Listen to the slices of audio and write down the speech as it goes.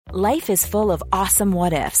Life is full of awesome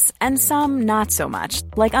what-ifs, and some not so much,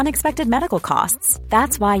 like unexpected medical costs.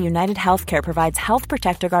 That's why United Healthcare provides Health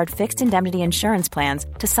Protector Guard fixed indemnity insurance plans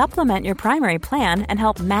to supplement your primary plan and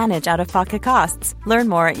help manage out-of-pocket costs. Learn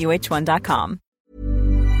more at uh1.com.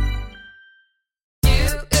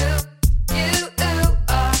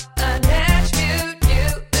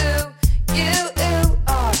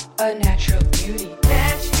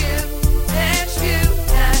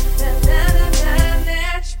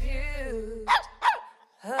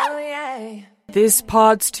 This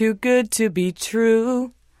pod's too good to be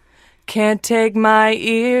true. Can't take my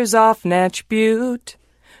ears off Natch Butte.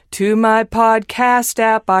 To my podcast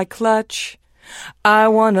app I clutch. I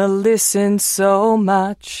wanna listen so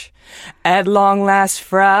much. At long last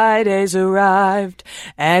Friday's arrived,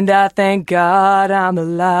 and I thank God I'm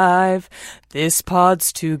alive. This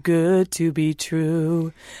pod's too good to be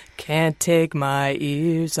true. Can't take my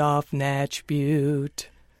ears off Natch Butte.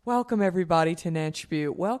 Welcome, everybody, to Natch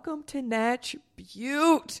Butte. Welcome to Natch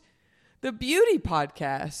Butte, the beauty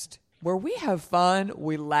podcast, where we have fun,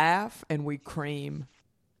 we laugh, and we cream.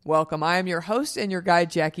 Welcome. I am your host and your guide,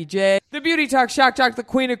 Jackie J. The Beauty Talk, Shock Talk, the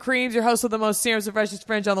Queen of Creams, your host of the most serums and freshest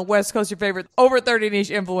fringe on the West Coast, your favorite over 30 niche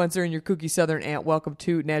influencer, and your kooky Southern aunt. Welcome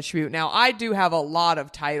to Natch Butte. Now, I do have a lot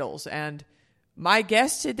of titles, and my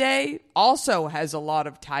guest today also has a lot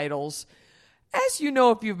of titles. As you know,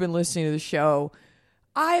 if you've been listening to the show,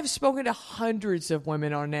 I have spoken to hundreds of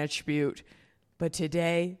women on Natch Butte, but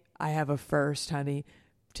today I have a first, honey.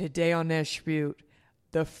 Today on Natch Butte,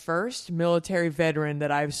 the first military veteran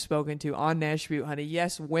that I've spoken to on Natch Butte, honey.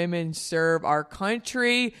 Yes, women serve our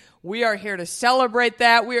country. We are here to celebrate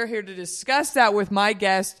that. We are here to discuss that with my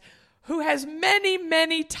guest, who has many,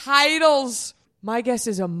 many titles. My guest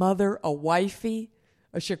is a mother, a wifey,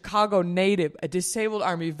 a Chicago native, a disabled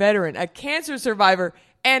Army veteran, a cancer survivor,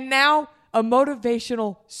 and now a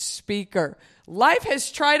motivational speaker. Life has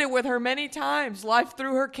tried it with her many times. Life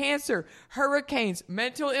threw her cancer, hurricanes,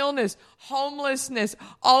 mental illness, homelessness,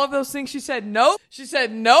 all of those things. She said, nope. She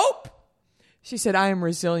said, nope. She said, I am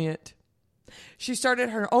resilient. She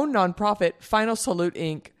started her own nonprofit, Final Salute,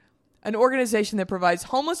 Inc., an organization that provides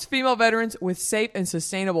homeless female veterans with safe and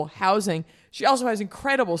sustainable housing. She also has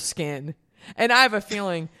incredible skin. And I have a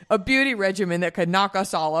feeling a beauty regimen that could knock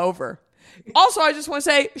us all over. Also, I just want to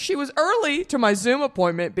say she was early to my Zoom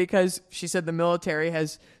appointment because she said the military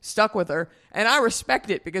has stuck with her. And I respect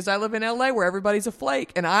it because I live in LA where everybody's a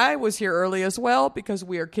flake. And I was here early as well because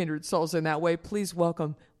we are kindred souls in that way. Please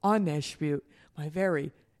welcome on Natch Butte my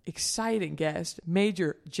very exciting guest,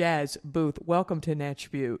 Major Jas Boothe. Welcome to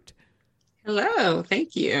Natch Butte. Hello.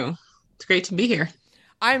 Thank you. It's great to be here.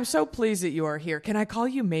 I am so pleased that you are here. Can I call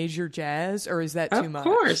you Major Jas, or is that too much?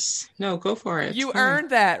 Of course. No, go for it. You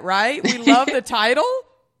earned that, right? We love the title.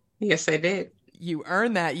 Yes, I did. You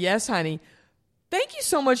earned that. Yes, honey. Thank you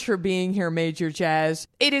so much for being here, Major Jas.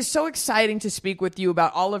 It is so exciting to speak with you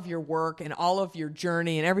about all of your work and all of your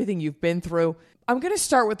journey and everything you've been through. I'm going to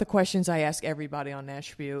start with the questions I ask everybody on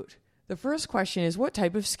Natch Butte. The first question is, what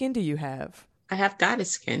type of skin do you have? I have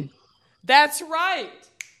goddess skin. That's right.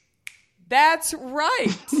 That's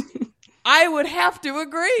right. I would have to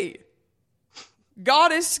agree.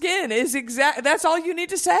 Goddess skin is that's all you need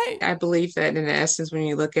to say. I believe that in essence, when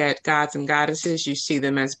you look at gods and goddesses, you see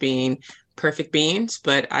them as being perfect beings,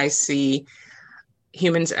 but I see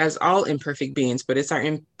humans as all imperfect beings, but it's our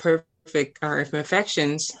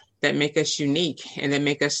imperfections that make us unique and that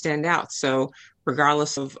make us stand out. So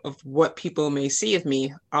regardless of what people may see of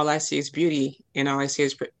me, all I see is beauty and all I see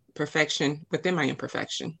is perfection within my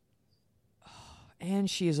imperfection. And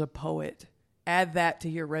she is a poet. Add that to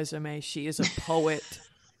your resume. She is a poet.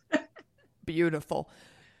 Beautiful.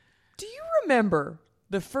 Do you remember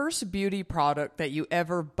the first beauty product that you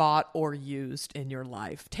ever bought or used in your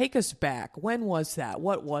life? Take us back. When was that?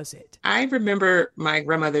 What was it? I remember my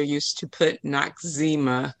grandmother used to put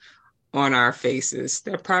Noxzema on our faces.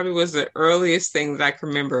 That probably was the earliest thing that I can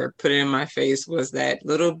remember putting in my face was that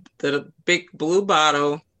little big blue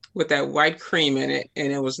bottle with that white cream in it,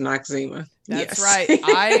 and it was Noxzema. That's yes.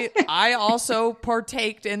 Right. I also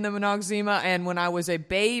partaked in the Noxzema, and when I was a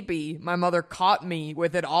baby, my mother caught me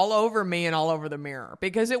with it all over me and all over the mirror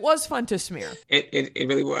because it was fun to smear. It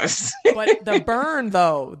really was. But the burn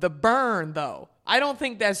though, I don't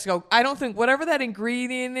think whatever that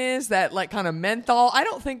ingredient is, that like kind of menthol, I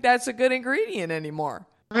don't think that's a good ingredient anymore.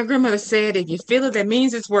 My grandmother said, if you feel it, that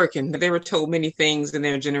means it's working. They were told many things in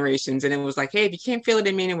their generations. And it was like, hey, if you can't feel it,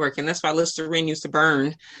 it means it's working. That's why Listerine used to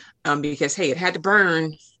burn because, hey, it had to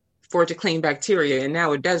burn for it to clean bacteria. And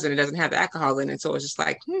now it doesn't. It doesn't have alcohol in it. So it's just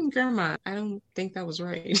like, Grandma, I don't think that was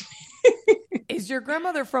right. Is your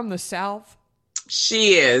grandmother from the South?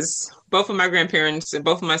 She is. Both of my grandparents and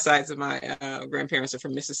both of my sides of my grandparents are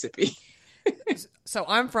from Mississippi. So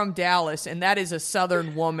I'm from Dallas, and that is a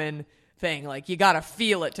Southern woman thing. Like, you got to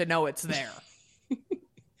feel it to know it's there.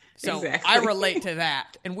 So Exactly. I relate to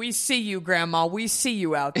that. And we see you, Grandma. We see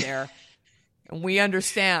you out there. And we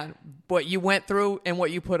understand what you went through and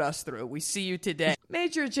what you put us through. We see you today.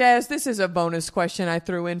 Major Jas, this is a bonus question I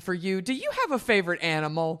threw in for you. Do you have a favorite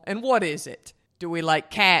animal, and what is it? Do we like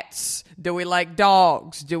cats? Do we like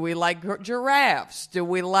dogs? Do we like giraffes? Do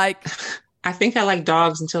we like... I think I like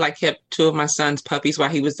dogs until I kept two of my son's puppies while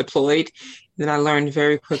he was deployed. Then I learned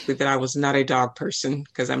very quickly that I was not a dog person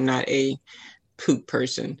because I'm not a poop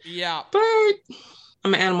person. Yeah. But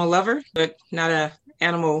I'm an animal lover, but not a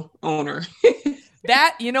animal owner.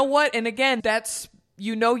 That, you know what? And again, that's,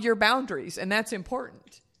 you know, your boundaries, and that's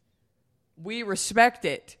important. We respect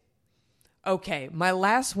it. Okay, my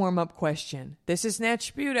last warm-up question. This is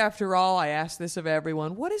Natch Butte, after all. I ask this of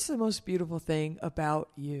everyone. What is the most beautiful thing about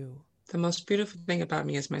you? The most beautiful thing about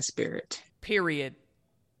me is my spirit. Period.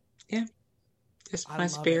 Yeah. It's I my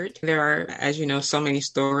love spirit. There are, as you know, so many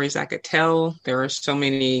stories I could tell. There are so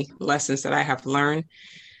many lessons that I have learned.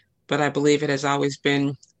 But I believe it has always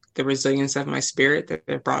been the resilience of my spirit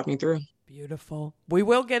that brought me through. Beautiful. We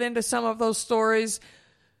will get into some of those stories,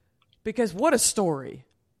 because what a story.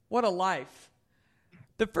 What a life.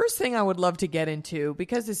 The first thing I would love to get into,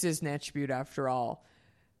 because this is Natch Butte after all,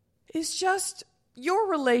 is just your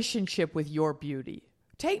relationship with your beauty.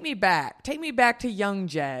 Take me back. Take me back to young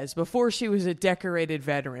Jas, before she was a decorated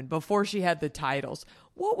veteran, before she had the titles.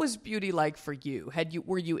 What was beauty like for you?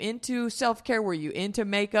 Were you into self-care? Were you into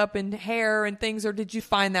makeup and hair and things, or did you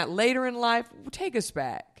find that later in life? Take us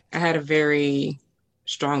back. I had a very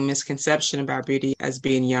strong misconception about beauty as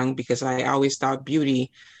being young because I always thought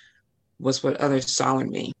beauty was what others saw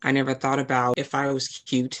in me. I never thought about if I was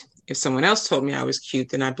cute. If someone else told me I was cute,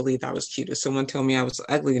 then I believed I was cute. If someone told me I was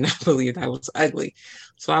ugly, then I believed I was ugly.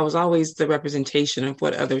 So I was always the representation of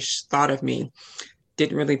what others thought of me.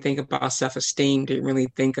 Didn't really think about self-esteem, didn't really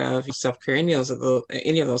think of self-care, any of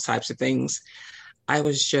those types of things. I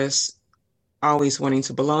was just always wanting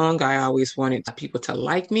to belong. I always wanted people to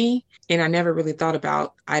like me. And I never really thought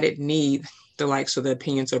about, I didn't need the likes or the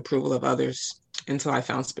opinions or approval of others until I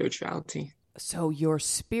found spirituality. So your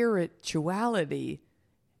spirituality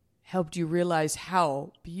helped you realize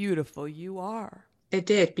how beautiful you are. It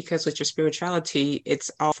did, because with your spirituality, it's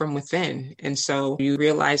all from within. And so you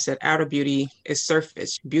realize that outer beauty is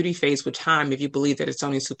surface. Beauty fades with time if you believe that it's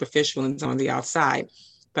only superficial and it's on the outside.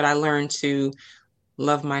 But I learned to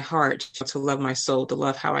love my heart, to love my soul, to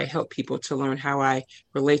love how I help people, to learn how I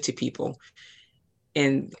relate to people.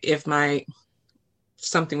 And if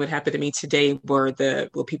something would happen to me today where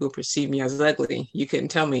people perceive me as ugly, you couldn't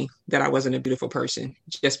tell me that I wasn't a beautiful person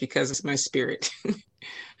just because it's my spirit.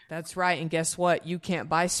 That's right. And guess what? You can't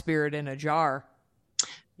buy spirit in a jar.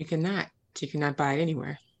 You cannot. You cannot buy it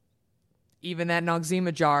anywhere. Even that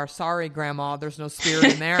Noxzema jar. Sorry, Grandma, there's no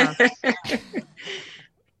spirit in there.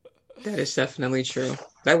 That is definitely true.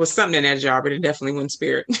 That was something in that jar, but it definitely wasn't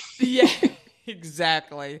spirit. Yeah,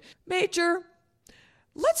 exactly. Major,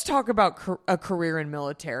 let's talk about a career in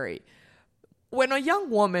military. When a young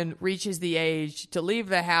woman reaches the age to leave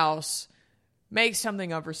the house, make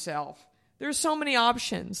something of herself, there's so many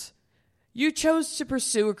options. You chose to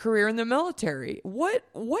pursue a career in the military. What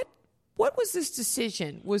was this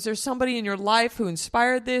decision? Was there somebody in your life who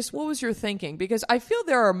inspired this? What was your thinking? Because I feel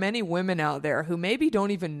there are many women out there who maybe don't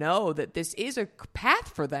even know that this is a path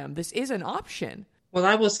for them. This is an option. Well,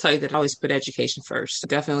 I will tell you that I always put education first.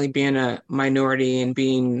 Definitely being a minority and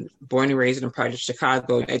being born and raised in a part of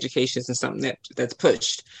Chicago, education isn't something that's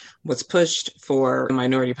pushed. What's pushed for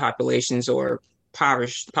minority populations or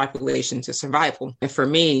impoverished populations is survival. And for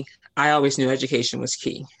me, I always knew education was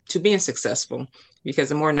key to being successful, because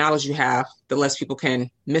the more knowledge you have, the less people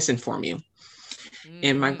can misinform you.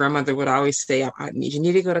 And my grandmother would always say, you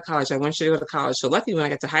need to go to college. I want you to go to college. So luckily, when I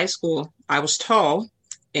got to high school, I was tall,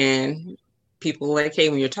 and people were like, hey,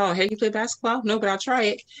 when you're tall, hey, you play basketball? No, but I'll try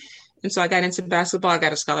it. And so I got into basketball. I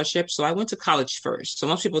got a scholarship. So I went to college first. So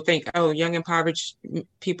most people think, oh, young impoverished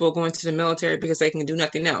people going to the military because they can do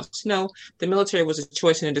nothing else. No, the military was a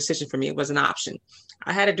choice and a decision for me. It was an option.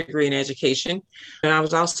 I had a degree in education, and I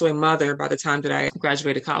was also a mother by the time that I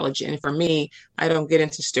graduated college. And for me, I don't get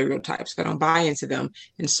into stereotypes. I don't buy into them.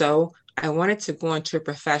 And so I wanted to go into a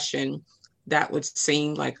profession that would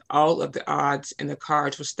seem like all of the odds and the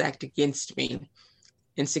cards were stacked against me,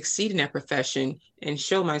 and succeed in that profession and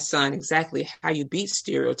show my son exactly how you beat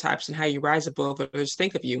stereotypes and how you rise above what others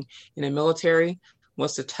think of you. In the military,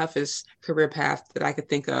 what's the toughest career path that I could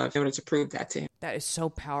think of in order to prove that to him. That is so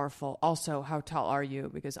powerful. Also, how tall are you?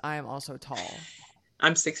 Because I am also tall.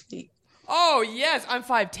 I'm 6 feet. Oh, yes. I'm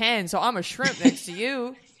 5'10", so I'm a shrimp next to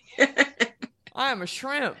you. I am a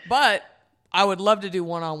shrimp. But I would love to do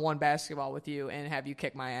one-on-one basketball with you and have you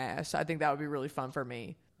kick my ass. I think that would be really fun for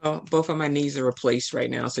me. Oh, both of my knees are replaced right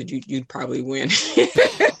now, so you'd probably win.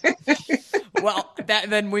 Well,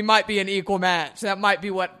 then we might be an equal match. That might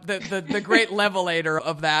be what the great levelator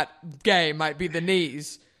of that game might be, the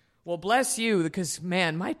knees. Well, bless you, because,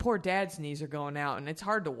 man, my poor dad's knees are going out, and it's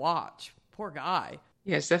hard to watch. Poor guy.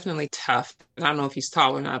 Yeah, it's definitely tough. I don't know if he's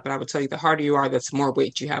tall or not, but I would tell you the harder you are, that's more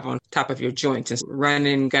weight you have on top of your joints. And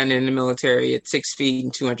running, gunning in the military at 6 feet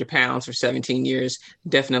and 200 pounds for 17 years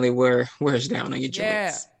definitely wears down on your joints.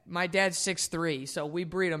 Yeah, my dad's 6'3", so we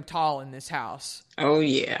breed them tall in this house. Oh,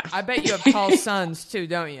 yeah. I bet you have tall sons, too,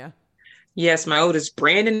 don't you? Yes, my oldest,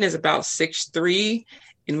 Brandon, is about 6'3",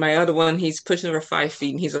 and my other one, he's pushing over 5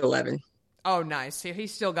 feet, and he's 11. Oh, nice. So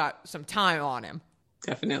he's still got some time on him.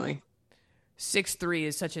 Definitely. 6'3"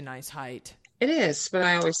 is such a nice height. It is, but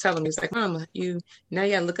I always tell him, he's like, Mama, now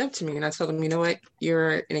you gotta look up to me. And I told him, you know what?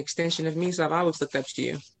 You're an extension of me, so I've always looked up to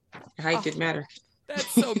you. Your height didn't matter. That's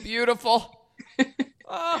so beautiful.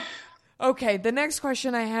 Oh. Okay, the next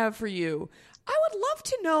question I have for you. I would love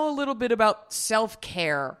to know a little bit about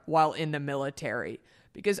self-care while in the military,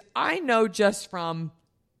 because I know just from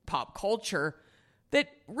pop culture that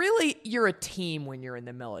really you're a team when you're in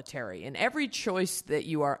the military, and every choice that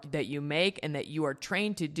you make and that you are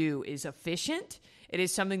trained to do is efficient. It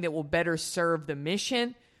is something that will better serve the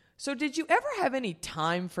mission. So did you ever have any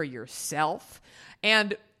time for yourself?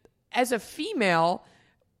 And as a female,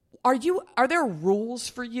 are there rules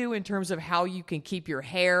for you in terms of how you can keep your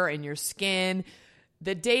hair and your skin,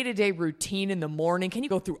 the day-to-day routine in the morning? Can you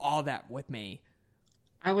go through all that with me?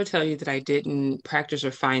 I would tell you that I didn't practice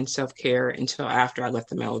or find self-care until after I left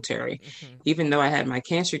the military. Mm-hmm. Even though I had my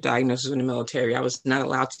cancer diagnosis in the military, I was not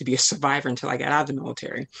allowed to be a survivor until I got out of the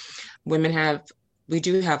military. We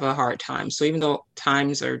do have a hard time. So even though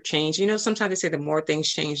times are changed, sometimes they say the more things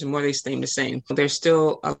change, the more they stay the same. There's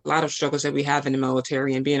still a lot of struggles that we have in the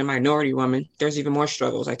military, and being a minority woman, there's even more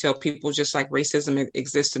struggles. I tell people, just like racism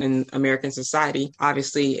exists in American society,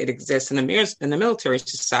 obviously it exists in the military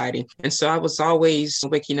society. And so I was always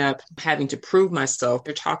waking up, having to prove myself.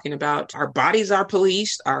 They're talking about our bodies are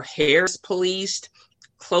policed, our hair is policed,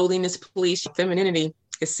 clothing is policed, femininity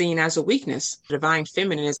is seen as a weakness. Divine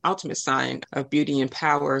feminine is ultimate sign of beauty and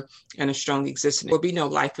power and a strong existence. There will be no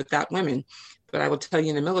life without women. But I will tell you,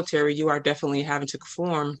 in the military, you are definitely having to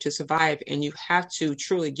conform to survive, and you have to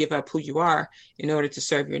truly give up who you are in order to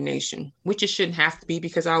serve your nation, which it shouldn't have to be,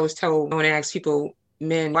 because I always tell, when I ask people,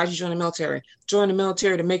 men, why did you join the military? Join the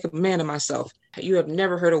military to make a man of myself. You have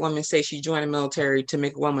never heard a woman say she joined the military to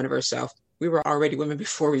make a woman of herself. We were already women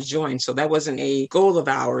before we joined. So that wasn't a goal of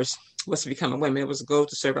ours, was to become a woman. It was a goal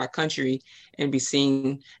to serve our country and be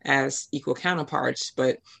seen as equal counterparts.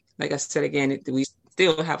 But like I said, again, we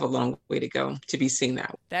still have a long way to go to be seen that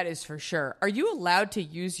way. That is for sure. Are you allowed to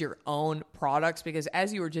use your own products? Because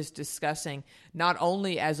as you were just discussing, not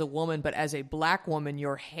only as a woman, but as a Black woman,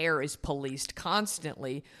 your hair is policed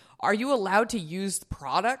constantly. Are you allowed to use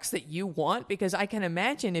products that you want? Because I can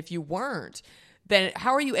imagine if you weren't, then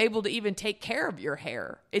how are you able to even take care of your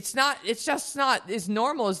hair? It's just not as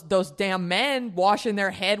normal as those damn men washing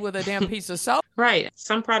their head with a damn piece of soap. Right.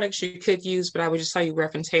 Some products you could use, but I would just tell you,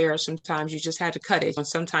 reference hair, sometimes you just had to cut it. And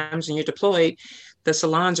sometimes when you're deployed, the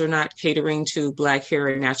salons are not catering to Black hair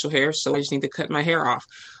and natural hair, so I just need to cut my hair off.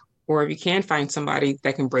 Or if you can find somebody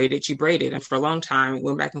that can braid it, you braid it. And for a long time, we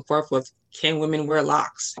went back and forth with, can women wear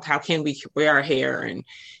locks? How can we wear our hair? And,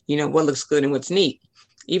 what looks good and what's neat?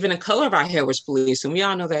 Even the color of our hair was policed. And we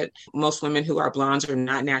all know that most women who are blondes are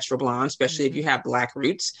not natural blondes, especially if you have Black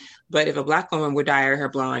roots. But if a Black woman would dye her hair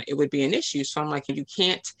blonde, it would be an issue. So I'm like, you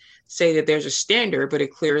can't say that there's a standard, but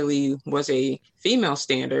it clearly was a female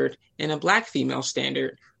standard and a Black female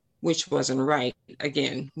standard, which wasn't right.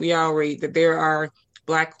 Again, we already, that there are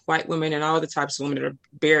Black, white women, and all the types of women that are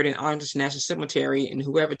buried in Arlington National Cemetery, and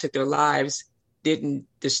whoever took their lives didn't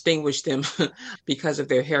distinguish them because of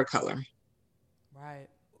their hair color. Right.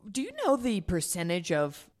 Do you know the percentage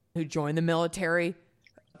of who joined the military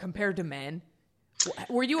compared to men?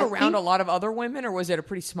 Were you around a lot of other women, or was it a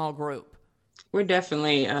pretty small group? We're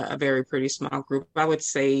definitely a very pretty small group. I would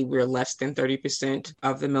say we're less than 30%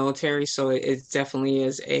 of the military. So it definitely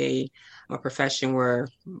is a profession where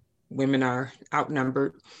women are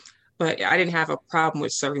outnumbered. but I didn't have a problem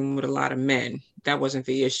with serving with a lot of men. That wasn't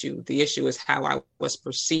the issue. The issue is how I was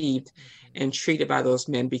perceived and treated by those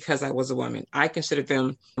men because I was a woman. I consider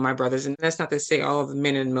them my brothers. And that's not to say all of the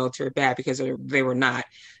men in the military are bad, because they were not.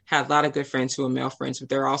 Had a lot of good friends who were male friends, but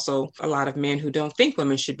there are also a lot of men who don't think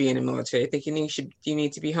women should be in the military. They think you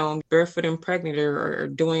need to be home barefoot and pregnant, or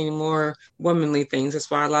doing more womanly things. That's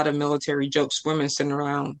why a lot of military jokes, women sitting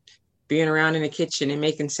around, being around in the kitchen and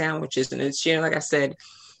making sandwiches. And it's, like I said,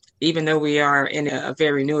 even though we are in a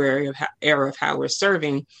very new era of how we're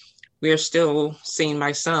serving, we are still seeing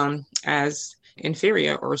my son as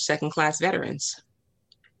inferior or second-class veterans.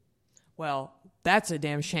 Well, that's a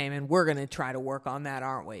damn shame, and we're going to try to work on that,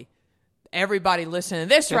 aren't we? Everybody listening to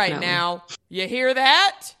this Definitely. right now, you hear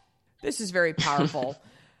that? This is very powerful.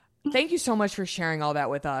 Thank you so much for sharing all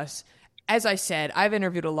that with us. As I said, I've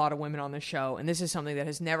interviewed a lot of women on the show, and this is something that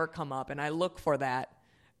has never come up, and I look for that,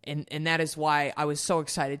 and that is why I was so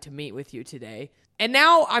excited to meet with you today. And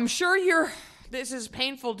now I'm sure this is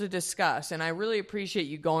painful to discuss, and I really appreciate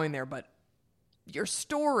you going there, but your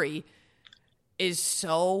story is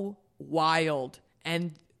so wild,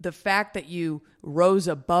 and the fact that you rose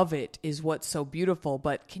above it is what's so beautiful.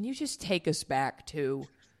 But can you just take us back to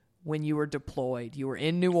when you were deployed? You were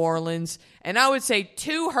in New Orleans, and I would say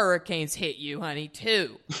 2 hurricanes hit you, honey,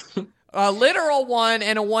 2. A literal one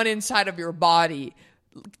and a one inside of your body.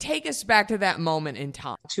 Take us back to that moment in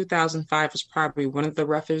time. 2005 was probably one of the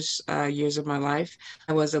roughest years of my life.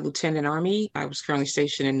 I was a lieutenant Army. I was currently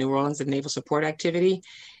stationed in New Orleans, a naval support activity.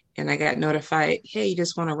 And I got notified, hey, you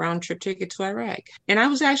just want a round trip ticket to Iraq. And I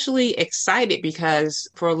was actually excited because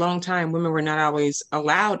for a long time, women were not always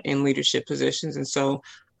allowed in leadership positions. And so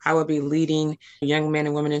I would be leading young men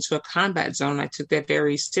and women into a combat zone. I took that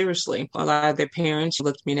very seriously. A lot of their parents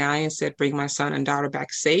looked me in the eye and said, bring my son and daughter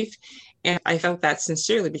back safe. And I felt that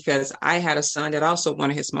sincerely because I had a son that also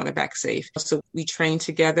wanted his mother back safe. So we trained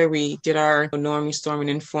together. We did our norming, storming,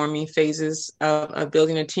 and forming phases of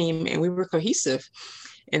building a team, and we were cohesive.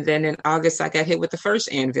 And then in August, I got hit with the first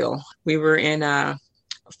anvil. We were in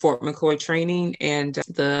Fort McCoy training, and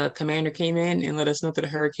the commander came in and let us know that a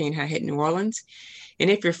hurricane had hit New Orleans. And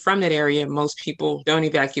if you're from that area, most people don't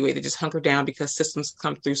evacuate. They just hunker down because systems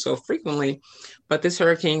come through so frequently. But this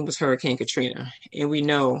hurricane was Hurricane Katrina, and we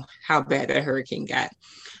know how bad that hurricane got.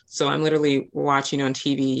 So I'm literally watching on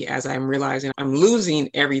TV as I'm realizing I'm losing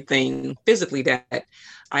everything physically that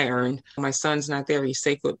I earned. My son's not there. He's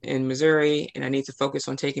safe in Missouri, and I need to focus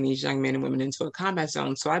on taking these young men and women into a combat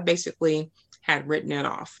zone. So I basically had written it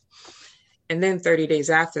off. And then 30 days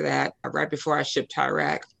after that, right before I shipped to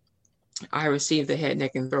Iraq, I received the head,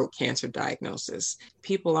 neck, and throat cancer diagnosis.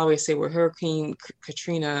 People always say, well, Hurricane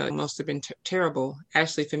Katrina must have been terrible.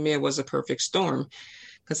 Actually, for me, it was a perfect storm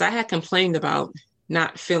because I had complained about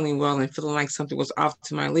not feeling well and feeling like something was off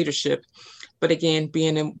to my leadership. But again,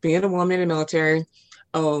 being a woman in the military,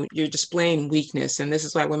 oh, you're displaying weakness. And this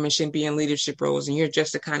is why women shouldn't be in leadership roles. And you're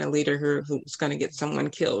just the kind of leader who's going to get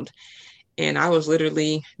someone killed. And I was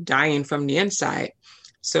literally dying from the inside.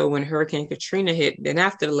 So when Hurricane Katrina hit, then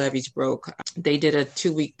after the levees broke, they did a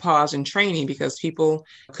 2-week pause in training because people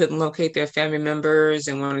couldn't locate their family members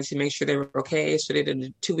and wanted to make sure they were okay. So they did a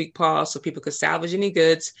 2-week pause so people could salvage any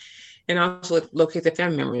goods and also locate their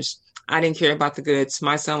family members. I didn't care about the goods.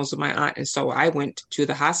 My son was with my aunt. And so I went to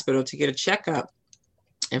the hospital to get a checkup.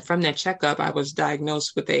 And from that checkup, I was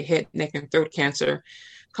diagnosed with a head, neck, and throat cancer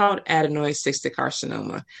called adenoid cystic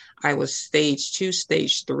carcinoma. I was stage 2,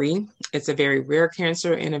 stage 3. It's a very rare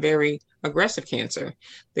cancer and a very aggressive cancer.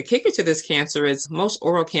 The kicker to this cancer is most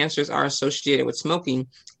oral cancers are associated with smoking,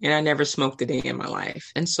 and I never smoked a day in my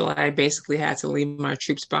life. And so I basically had to leave my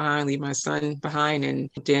troops behind, leave my son behind,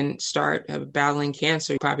 and then start battling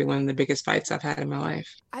cancer. Probably one of the biggest fights I've had in my life.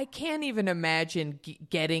 I can't even imagine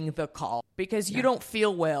getting the call because you don't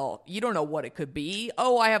feel well. You don't know what it could be.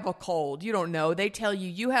 Oh, I have a cold. You don't know. They tell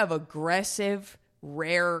you have aggressive,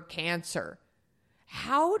 rare cancer.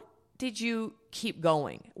 How did you keep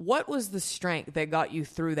going? What was the strength that got you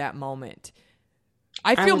through that moment?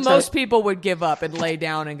 I feel most people would give up and lay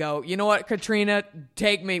down and go, you know what, Katrina,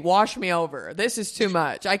 take me, wash me over. This is too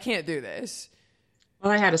much. I can't do this.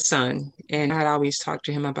 Well, I had a son, and I'd always talk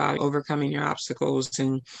to him about overcoming your obstacles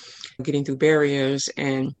and getting through barriers.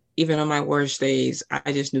 And even on my worst days,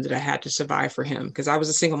 I just knew that I had to survive for him because I was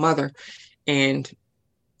a single mother, and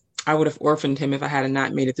I would have orphaned him if I had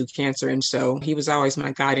not made it through cancer. And so he was always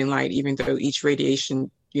my guiding light, even though each radiation,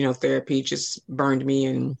 therapy just burned me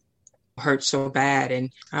and hurt so bad.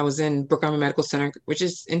 And I was in Brooke Army Medical Center, which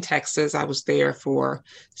is in Texas. I was there for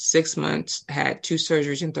 6 months, had 2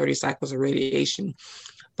 surgeries and 30 cycles of radiation.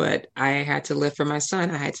 but I had to live for my son.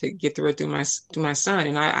 I had to get through it through my son.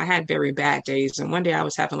 And I had very bad days. And one day I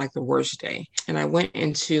was having like the worst day. And I went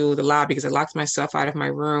into the lobby because I locked myself out of my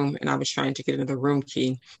room and I was trying to get another room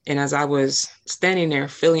key. And as I was standing there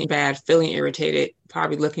feeling bad, feeling irritated,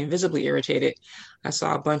 probably looking visibly irritated, I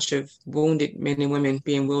saw a bunch of wounded men and women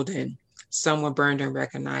being wheeled in. Some were burned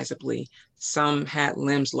unrecognizably. Some had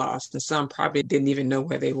limbs lost, and some probably didn't even know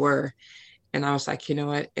where they were. And I was like, you know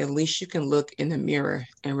what? At least you can look in the mirror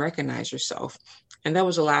and recognize yourself. And that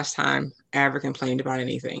was the last time I ever complained about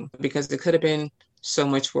anything, because it could have been so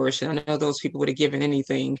much worse. And I know those people would have given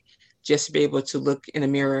anything just to be able to look in the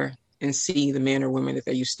mirror and see the men or women that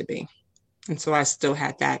they used to be. And so I still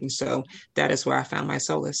had that. And so that is where I found my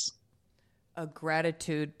solace. A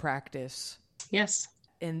gratitude practice. Yes.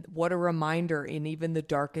 And what a reminder in even the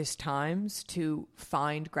darkest times to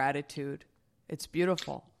find gratitude. It's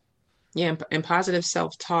beautiful. Yeah, and positive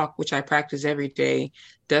self-talk, which I practice every day,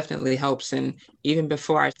 definitely helps. And even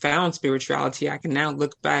before I found spirituality, I can now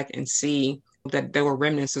look back and see that there were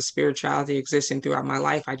remnants of spirituality existing throughout my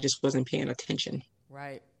life. I just wasn't paying attention.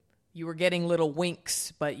 Right. You were getting little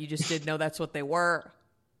winks, but you just didn't know that's what they were.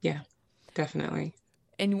 Yeah, definitely.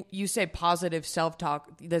 And you say positive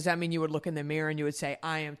self-talk. Does that mean you would look in the mirror and you would say,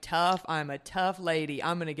 I am tough. I'm a tough lady.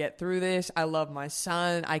 I'm going to get through this. I love my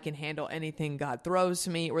son. I can handle anything God throws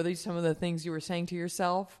to me. Were these some of the things you were saying to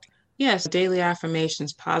yourself? Yes, daily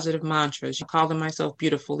affirmations, positive mantras. Calling myself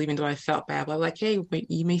beautiful, even though I felt bad. But I'm like, hey,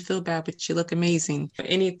 you may feel bad, but you look amazing.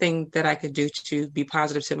 Anything that I could do to be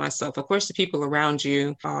positive to myself. Of course, the people around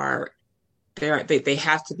you are they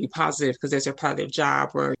have to be positive because that's a part of their job,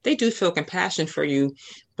 or they do feel compassion for you.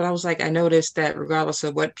 But I was like, I noticed that regardless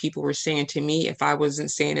of what people were saying to me, if I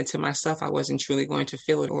wasn't saying it to myself, I wasn't truly going to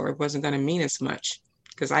feel it, or it wasn't going to mean as much,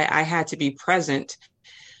 because I had to be present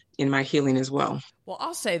in my healing as well. Well,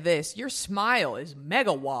 I'll say this. Your smile is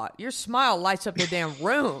megawatt. Your smile lights up the damn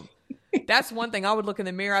room. That's one thing. I would look in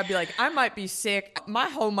the mirror. I'd be like, I might be sick. My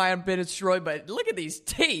home might have been destroyed, but look at these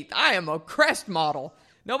teeth. I am a crest model.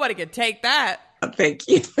 Nobody could take that. Thank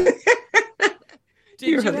you.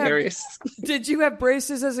 You're hilarious. Did you have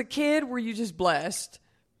braces as a kid? Were you just blessed?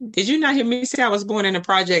 Did you not hear me say I was born in the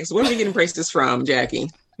projects? Where are we getting braces from, Jackie?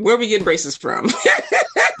 Where are we getting braces from?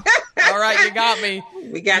 All right, you got me.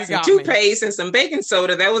 We got some toothpaste and some baking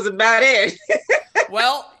soda. That was about it.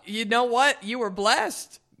 Well, you know what? You were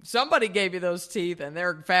blessed. Somebody gave you those teeth, and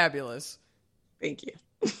they're fabulous. Thank you.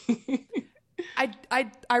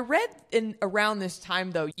 I read in around this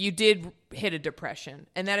time, though, you did hit a depression,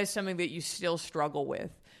 and that is something that you still struggle with.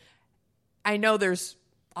 I know there's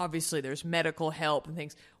medical help and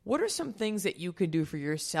things. What are some things that you can do for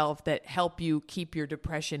yourself that help you keep your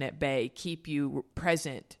depression at bay, keep you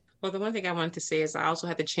present? Well, the one thing I wanted to say is I also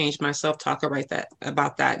had to change my self-talk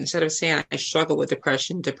about that. Instead of saying I struggle with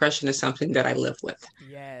depression, depression is something that I live with.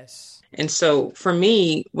 Yes. And so for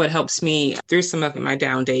me, what helps me through some of my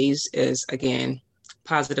down days is, again,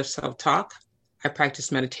 positive self-talk. I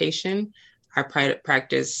practice meditation. I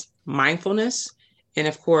practice mindfulness. And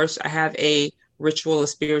of course, I have a ritual of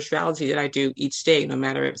spirituality that I do each day, no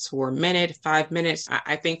matter if it's for a minute, 5 minutes.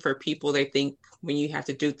 I think for people, they think when you have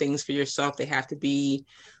to do things for yourself, they have to be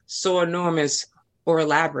so enormous or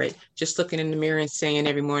elaborate. Just looking in the mirror and saying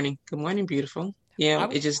every morning, good morning, beautiful. You know,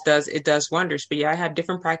 it does wonders. But yeah, I have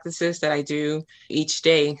different practices that I do each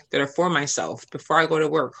day that are for myself before I go to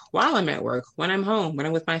work, while I'm at work, when I'm home, when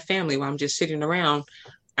I'm with my family, while I'm just sitting around.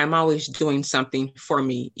 I'm always doing something for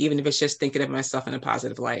me, even if it's just thinking of myself in a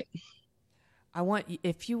positive light.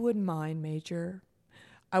 If you wouldn't mind, Major,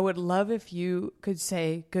 I would love if you could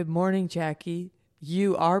say, good morning, Jackie.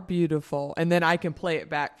 You are beautiful. And then I can play it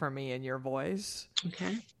back for me in your voice.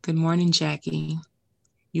 Okay. Good morning, Jackie.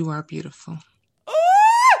 You are beautiful.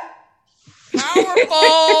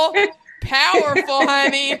 Powerful. Powerful,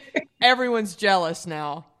 honey. Everyone's jealous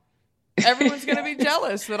now. Everyone's going to be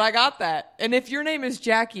jealous that I got that. And if your name is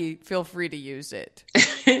Jackie, feel free to use it.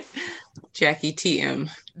 Jackie TM.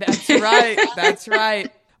 That's right. That's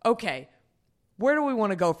right. Okay. Where do we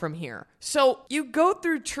want to go from here? So you go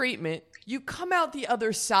through treatment. You come out the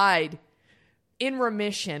other side in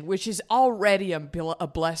remission, which is already a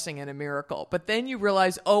blessing and a miracle. But then you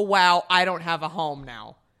realize, oh, wow, I don't have a home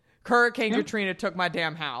now. Hurricane Katrina took my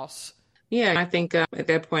damn house. Yeah, I think at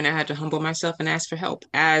that point I had to humble myself and ask for help.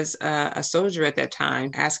 As a soldier at that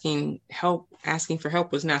time, asking for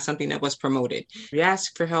help was not something that was promoted. If you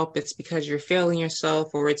ask for help, it's because you're failing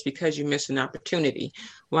yourself or it's because you missed an opportunity.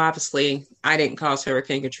 Well, obviously, I didn't cause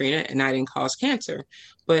Hurricane Katrina and I didn't cause cancer.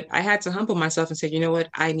 But I had to humble myself and say, you know what?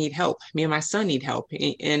 I need help. Me and my son need help.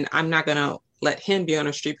 And I'm not going to let him be on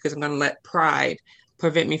the street because I'm going to let pride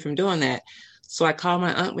prevent me from doing that. So I called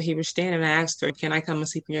my aunt when he was staying and I asked her, can I come and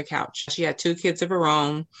sleep on your couch? She had 2 kids of her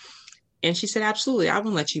own. And she said, absolutely, I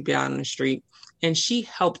won't let you be out on the street. And she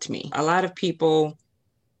helped me. A lot of people,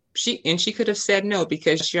 she could have said no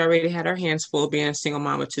because she already had her hands full being a single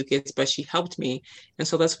mom with 2 kids, but she helped me. And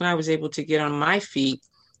so that's when I was able to get on my feet.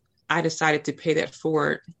 I decided to pay that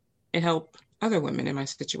forward and help other women in my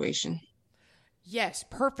situation. Yes,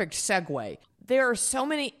 perfect segue. There are so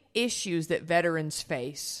many issues that veterans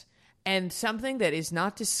face, and something that is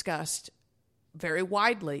not discussed very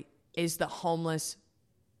widely is the homeless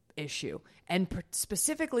issue, and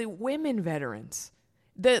specifically women veterans.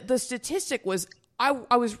 The statistic was,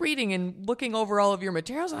 I was reading and looking over all of your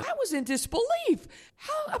materials, and I was in disbelief.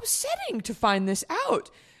 How upsetting to find this out.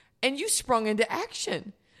 And you sprung into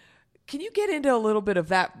action. Can you get into a little bit of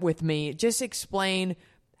that with me? Just explain,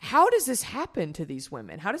 how does this happen to these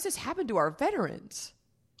women? How does this happen to our veterans?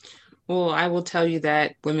 Well, I will tell you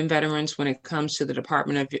that women veterans, when it comes to the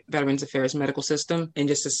Department of Veterans Affairs medical system and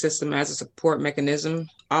just a system as a support mechanism,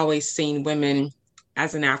 always seen women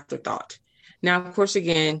as an afterthought. Now, of course,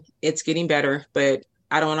 again, it's getting better, but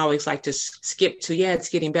I don't always like to skip to, it's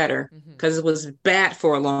getting better, because it was bad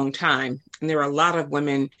for a long time. And there are a lot of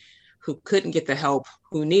women who couldn't get the help,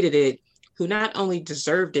 who needed it, who not only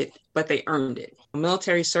deserved it, but they earned it.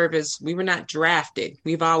 Military service, we were not drafted.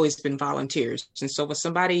 We've always been volunteers. And so with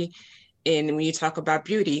somebody, and when you talk about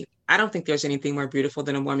beauty, I don't think there's anything more beautiful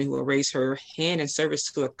than a woman who will raise her hand in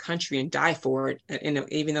service to a country and die for it. And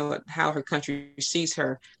even though how her country sees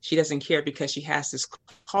her, she doesn't care because she has this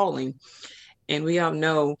calling. And we all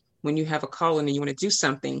know when you have a calling and you want to do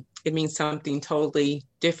something, it means something totally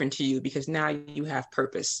different to you because now you have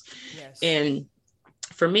purpose. Yes. And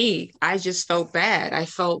for me, I just felt bad. I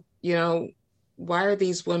felt, why are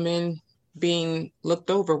these women being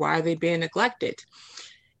looked over? Why are they being neglected?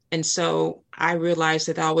 And so I realized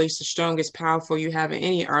that always the strongest, powerful you have in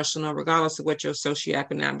any arsenal, regardless of what your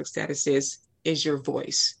socioeconomic status is your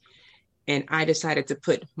voice. And I decided to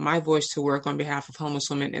put my voice to work on behalf of homeless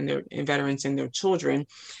women and veterans and their children.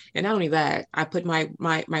 And not only that, I put my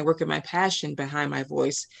work and my passion behind my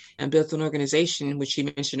voice and built an organization, which you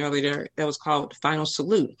mentioned earlier, that was called Final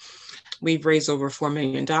Salute. We've raised over $4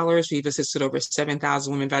 million. We've assisted over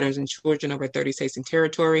 7,000 women, veterans, and children over 30 states and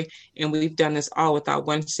territory. And we've done this all without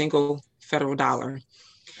one single federal dollar.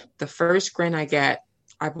 The first grant I got,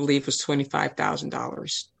 I believe, was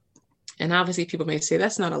 $25,000. And obviously people may say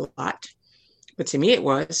that's not a lot, but to me it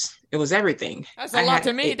was everything. That's a lot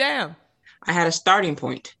to me. Damn. I had a starting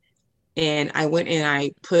point and I went and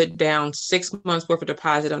I put down 6 months worth of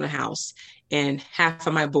deposit on the house and half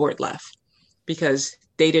of my board left because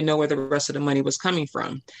they didn't know where the rest of the money was coming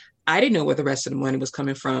from. I didn't know where the rest of the money was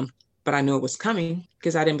coming from, but I knew it was coming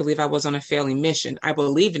because I didn't believe I was on a failing mission. I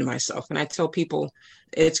believed in myself. And I tell people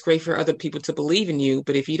it's great for other people to believe in you,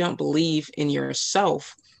 but if you don't believe in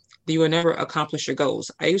yourself, you will never accomplish your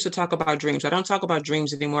goals. I used to talk about dreams. I don't talk about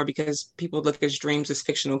dreams anymore because people look at dreams as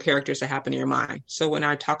fictional characters that happen in your mind. So when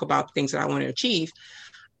I talk about things that I want to achieve,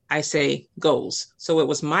 I say goals. So it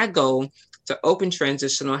was my goal to open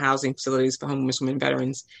transitional housing facilities for homeless women and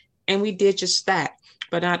veterans. And we did just that.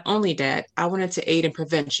 But not only that, I wanted to aid in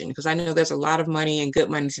prevention because I know there's a lot of money and good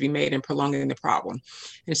money to be made in prolonging the problem.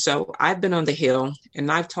 And so I've been on the Hill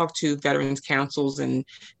and I've talked to veterans councils and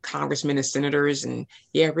congressmen and senators and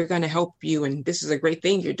we're going to help you. And this is a great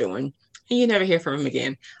thing you're doing. And you never hear from them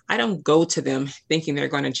again. I don't go to them thinking they're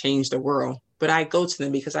going to change the world, but I go to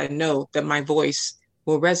them because I know that my voice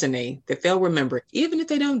will resonate, that they'll remember, even if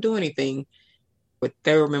they don't do anything, but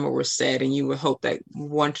they remember what was said, and you would hope that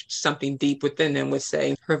something deep within them would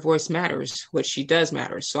say, her voice matters, what she does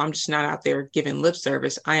matters. So I'm just not out there giving lip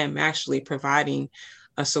service. I am actually providing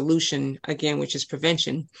a solution, again, which is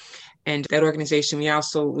prevention. And that organization,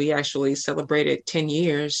 we actually celebrated 10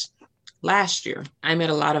 years last year. I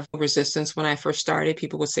met a lot of resistance when I first started.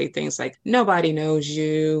 People would say things like, nobody knows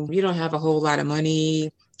you, you don't have a whole lot of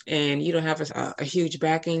money, and you don't have a huge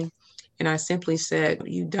backing. And I simply said,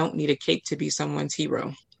 you don't need a cape to be someone's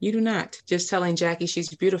hero. You do not. Just telling Jackie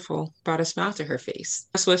she's beautiful brought a smile to her face.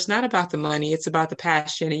 So it's not about the money. It's about the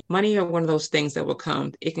passion. Money are one of those things that will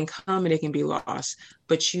come. It can come and it can be lost,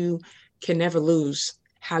 but you can never lose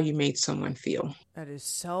how you made someone feel. That is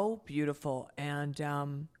so beautiful.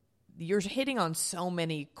 And you're hitting on so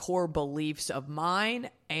many core beliefs of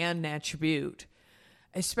mine and Natch Butte.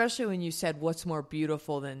 Especially when you said, what's more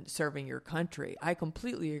beautiful than serving your country? I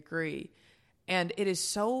completely agree. And it is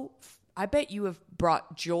so, I bet you have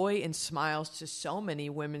brought joy and smiles to so many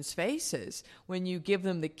women's faces when you give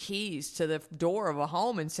them the keys to the door of a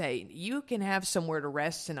home and say, you can have somewhere to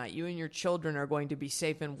rest tonight. You and your children are going to be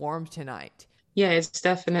safe and warm tonight. Yeah, it's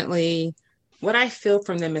definitely what I feel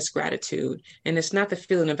from them is gratitude. And it's not the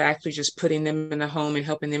feeling of actually just putting them in a home and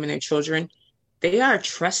helping them and their children. They are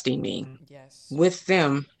trusting me Yes. with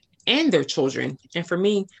them and their children. And for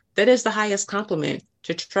me, that is the highest compliment,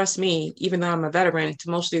 to trust me, even though I'm a veteran. To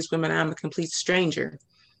most of these women, I'm a complete stranger.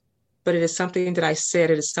 But it is something that I said,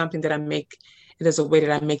 it is something that I make, it is a way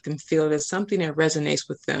that I make them feel. It is something that resonates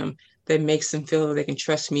with them, that makes them feel that they can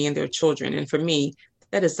trust me and their children. And for me,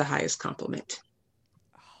 that is the highest compliment.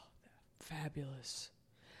 Fabulous.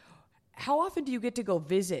 How often do you get to go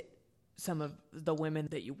visit some of the women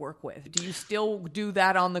that you work with? Do you still do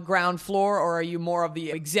that on the ground floor, or are you more of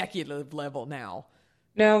the executive level now?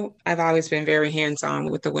 No, I've always been very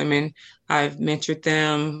hands-on with the women. I've mentored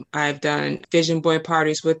them. I've done vision board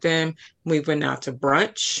parties with them. We've went out to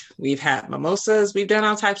brunch. We've had mimosas. We've done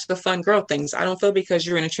all types of fun girl things. I don't feel because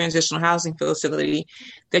you're in a transitional housing facility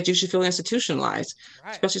that you should feel institutionalized,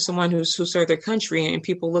 Right. especially someone who served their country, and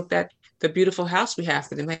people looked at the beautiful house we have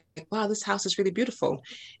for them like, wow, this house is really beautiful.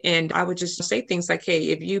 And I would just say things like, hey,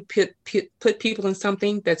 if you put people in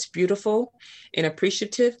something that's beautiful and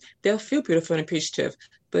appreciative, they'll feel beautiful and appreciative.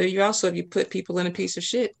 But if you put people in a piece of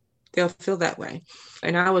shit, they'll feel that way.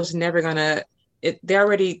 And I was never gonna,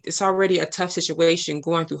 it's already a tough situation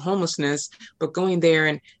going through homelessness, but going there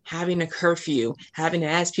and having a curfew, having to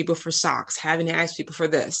ask people for socks, having to ask people for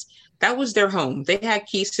this. That was their home. They had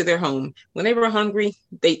keys to their home. When they were hungry,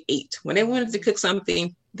 they ate. When they wanted to cook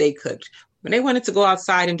something, they cooked. When they wanted to go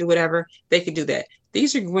outside and do whatever, they could do that.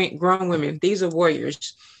 These are grown women. These are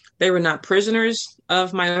warriors. They were not prisoners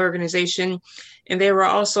of my organization, and they were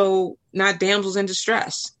also not damsels in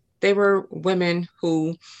distress. They were women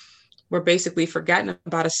who were basically forgotten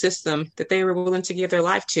about a system that they were willing to give their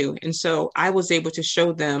life to. And so I was able to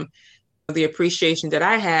show them the appreciation that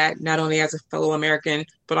I had, not only as a fellow American,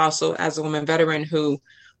 but also as a woman veteran who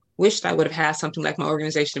wished I would have had something like my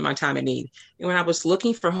organization in my time of need. And when I was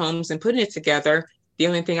looking for homes and putting it together, the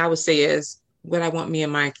only thing I would say is, would I want me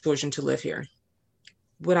and my children to live here?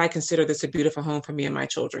 Would I consider this a beautiful home for me and my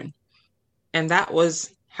children? And that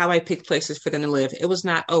was how I picked places for them to live. It was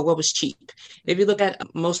not, what was cheap. If you look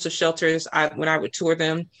at most of shelters, when I would tour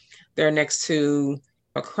them, they're next to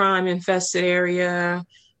a crime infested area,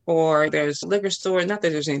 or there's a liquor store. Not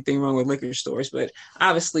that there's anything wrong with liquor stores, but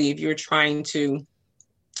obviously if you're trying to,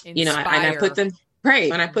 Inspire. and I put them,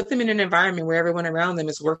 right. And I put them in an environment where everyone around them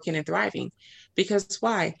is working and thriving. Because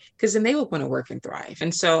why? Because then they would want to work and thrive.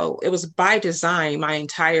 And so it was by design. My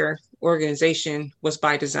entire organization was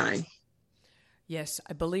by design. Yes,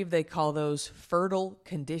 I believe they call those fertile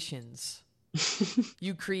conditions.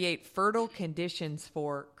 You create fertile conditions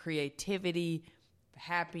for creativity,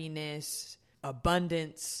 happiness,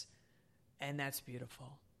 abundance, and that's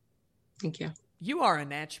beautiful. Thank you. You are a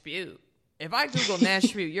Natch Butte. If I Google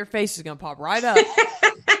Natch Butte, your face is going to pop right up.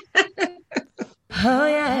 Oh,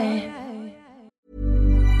 yeah.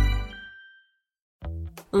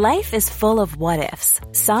 Life is full of what-ifs.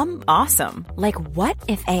 Some awesome, like what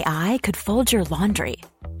if AI could fold your laundry?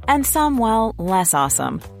 And some, well, less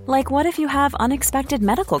awesome, like what if you have unexpected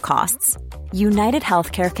medical costs? United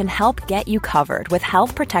Healthcare can help get you covered with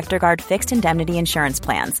Health Protector Guard fixed indemnity insurance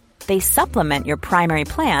plans. They supplement your primary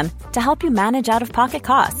plan to help you manage out-of-pocket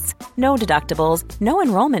costs. No deductibles, no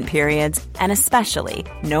enrollment periods, and especially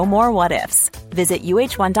no more what-ifs. Visit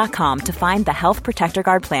uh1.com to find the Health Protector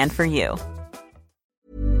Guard plan for you.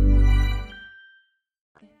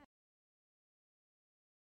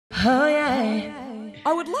 Oh, yeah.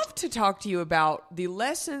 I would love to talk to you about the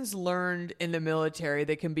lessons learned in the military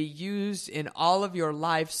that can be used in all of your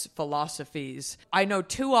life's philosophies. I know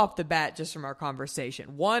two off the bat just from our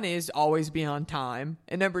conversation. One is always be on time.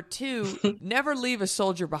 And number two, never leave a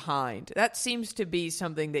soldier behind. That seems to be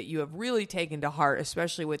something that you have really taken to heart,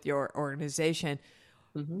 especially with your organization.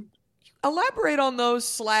 Mm-hmm. Elaborate on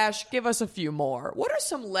those / give us a few more. What are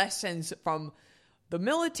some lessons from the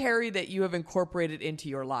military that you have incorporated into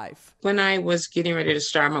your life? When I was getting ready to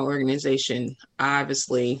start my organization, I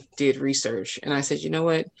obviously did research, and I said, you know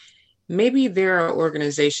what? Maybe there are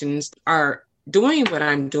organizations are doing what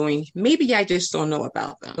I'm doing. Maybe I just don't know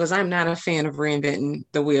about them, because I'm not a fan of reinventing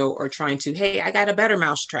the wheel or trying to, hey, I got a better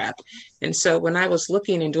mousetrap. And so when I was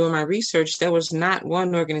looking and doing my research, there was not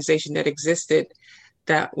one organization that existed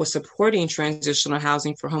that was supporting transitional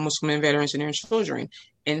housing for homeless women, veterans, and their children.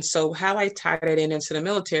 And so how I tie that into the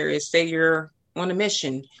military is, say you're on a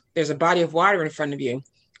mission, there's a body of water in front of you,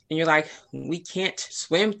 and you're like, we can't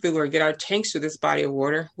swim through or get our tanks through this body of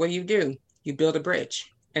water. What do? You build a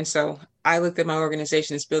bridge. And so I looked at my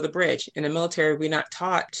organization as build a bridge. In the military, we're not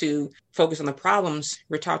taught to focus on the problems.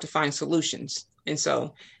 We're taught to find solutions. And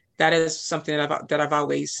so that is something that I've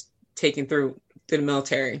always taken through the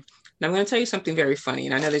military. Now, I'm going to tell you something very funny.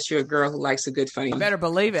 And I know that you're a girl who likes a good funny. You better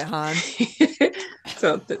believe it, hon.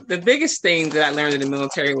 So the biggest thing that I learned in the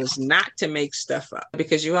military was not to make stuff up,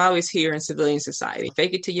 because you always hear in civilian society,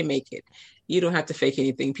 fake it till you make it. You don't have to fake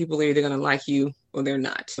anything. People are either going to like you or they're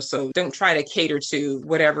not. So don't try to cater to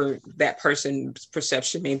whatever that person's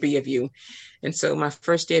perception may be of you. And so my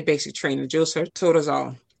first day of basic training, the drill sergeant told us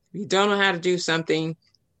all, if you don't know how to do something,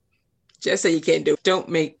 just say you can't do it. Don't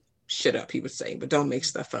make shit up, he would say, but don't make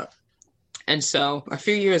stuff up. And so a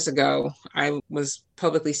few years ago, I was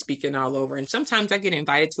publicly speaking all over. And sometimes I get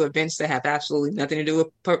invited to events that have absolutely nothing to do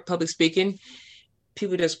with public speaking.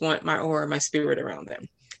 People just want my aura, my spirit around them.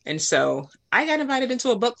 And so I got invited into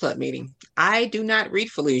a book club meeting. I do not read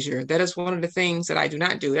for leisure. That is one of the things that I do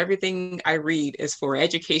not do. Everything I read is for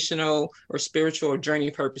educational or spiritual or journey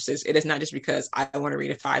purposes. It is not just because I want to read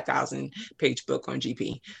a 5,000 page book on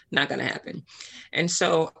GP. Not going to happen. And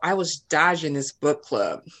so I was dodging this book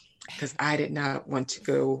club because I did not want to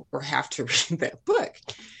go or have to read that book.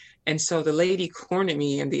 And so the lady cornered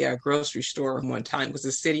me in the grocery store one time, because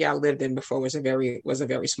the city I lived in before was a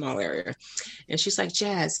very small area. And she's like,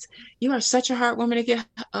 Jas, you are such a hard woman to get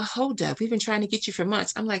a hold of. We've been trying to get you for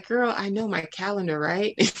months. I'm like, girl, I know my calendar,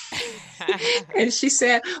 right? And she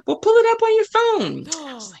said, well, pull it up on your phone.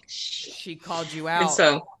 I was like, shit. She called you out. And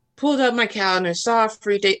so pulled up my calendar, saw a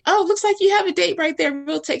free date. Oh, looks like you have a date right there.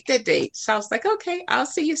 We'll take that date. So I was like, okay, I'll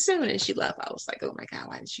see you soon. And she left. I was like, oh my God,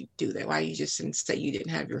 why did you do that? Why you just didn't say you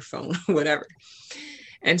didn't have your phone, whatever.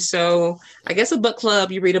 And so I guess a book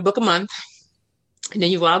club, you read a book a month, and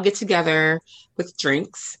then you all get together with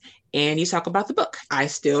drinks and you talk about the book. I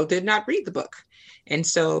still did not read the book. And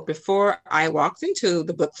so before I walked into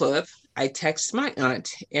the book club, I texted my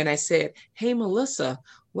aunt and I said, hey, Melissa,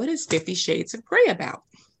 what is 50 Shades of Grey about?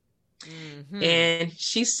 Mm-hmm. And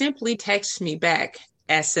she simply texted me back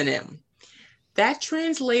S&M. That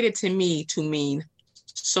translated to me to mean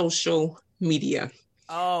social media.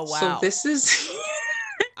 Oh, wow. So this is...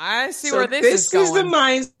 I see where this is going. This is the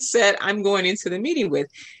mindset I'm going into the meeting with.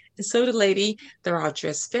 And so the lady, they're all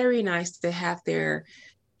dressed very nice. They have their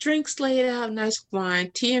drinks laid out, nice wine,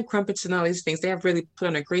 tea and crumpets and all these things. They have really put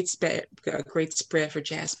on a great spread for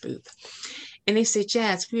Jas Boothe. And they say,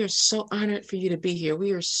 Jas, we are so honored for you to be here.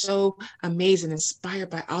 We are so amazed and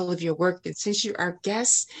inspired by all of your work. And since you're our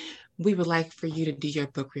guest, we would like for you to do your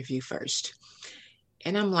book review first.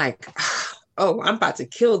 And I'm like, oh, I'm about to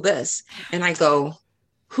kill this. And I go,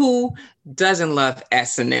 who doesn't love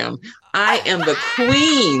S&M? I am the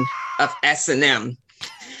queen of S&M.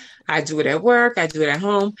 I do it at work. I do it at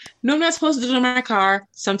home. No, I'm not supposed to do it in my car.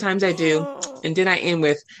 Sometimes I do. And then I end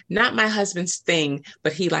with, not my husband's thing,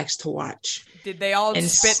 but he likes to watch. Did they all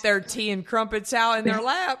spit their tea and crumpets out in their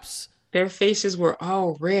laps? Their faces were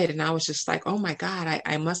all red. And I was just like, oh my God,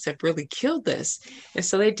 I must have really killed this. And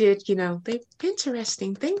so they did,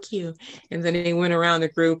 interesting. Thank you. And then they went around the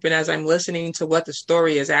group. And as I'm listening to what the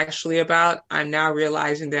story is actually about, I'm now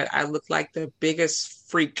realizing that I look like the biggest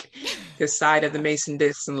freak this side of the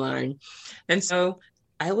Mason-Dixon line. And so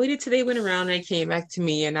I waited till they went around and they came back to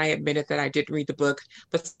me and I admitted that I didn't read the book.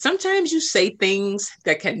 But sometimes you say things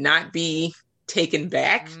that cannot be taken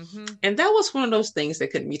back. Mm-hmm. And that was one of those things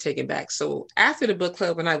that couldn't be taken back. So after the book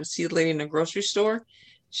club, when I would see the lady in the grocery store,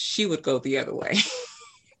 she would go the other way.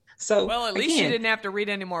 So well, at least you didn't have to read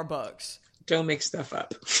any more books. Don't make stuff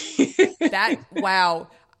up.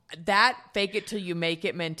 That fake it till you make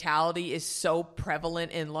it mentality is so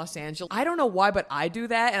prevalent in Los Angeles. I don't know why, but I do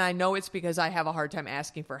that. And I know it's because I have a hard time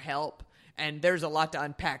asking for help. And there's a lot to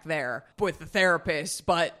unpack there with the therapist.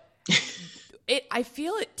 But I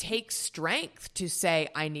feel it takes strength to say,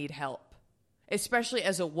 I need help. Especially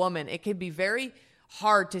as a woman, it can be very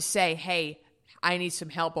hard to say, hey, I need some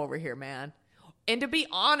help over here, man. And to be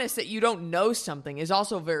honest that you don't know something is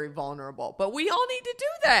also very vulnerable. But we all need to do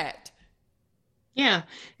that. Yeah,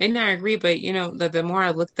 and I agree. But, the more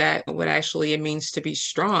I looked at what actually it means to be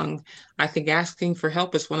strong, I think asking for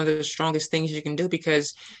help is one of the strongest things you can do,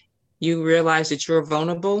 because you realize that you're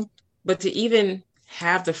vulnerable. But to even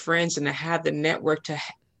have the friends and to have the network to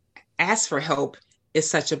ask for help is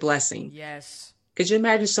such a blessing. Yes. Could you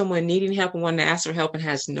imagine someone needing help and wanting to ask for help and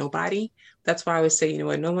has nobody? That's why I would say,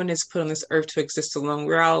 no one is put on this earth to exist alone.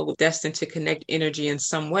 We're all destined to connect energy in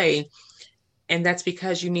some way. And that's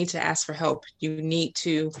because you need to ask for help. You need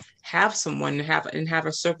to have someone and have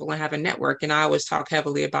a circle and have a network. And I always talk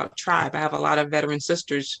heavily about tribe. I have a lot of veteran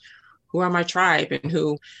sisters who are my tribe and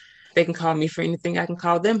who they can call me for anything. I can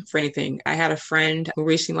call them for anything. I had a friend who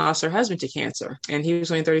recently lost her husband to cancer, and he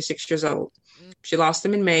was only 36 years old. She lost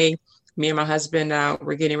him in May. Me and my husband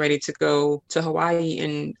were getting ready to go to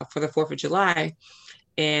Hawaii for the 4th of July.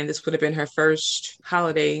 And this would have been her first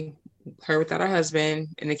holiday her without her husband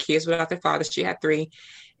and the kids without their father. She had 3.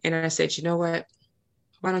 And I said, you know what?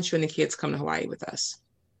 Why don't you and the kids come to Hawaii with us?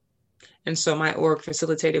 And so my org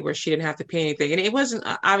facilitated where she didn't have to pay anything. And it wasn't,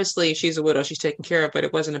 obviously, she's a widow, she's taken care of, but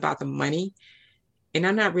it wasn't about the money. And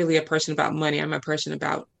I'm not really a person about money. I'm a person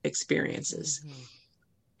about experiences. Mm-hmm.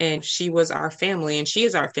 And she was our family and she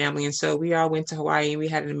is our family. And so we all went to Hawaii and we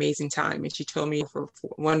had an amazing time. And she told me for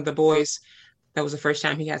one of the boys, that was the first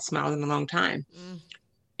time he had smiled in a long time. Mm.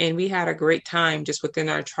 And we had a great time just within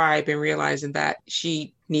our tribe and realizing that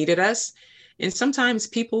she needed us. And sometimes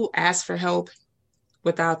people ask for help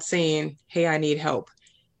without saying, hey, I need help.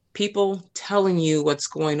 People telling you what's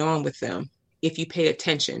going on with them. If you pay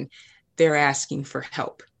attention, they're asking for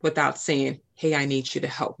help without saying, hey, I need you to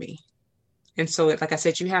help me. And so, like I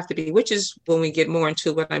said, you have to be, which is when we get more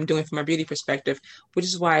into what I'm doing from a beauty perspective, which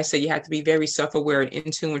is why I say you have to be very self-aware and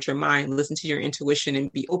in tune with your mind, listen to your intuition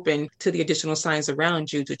and be open to the additional signs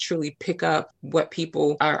around you to truly pick up what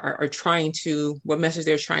people are trying to, what message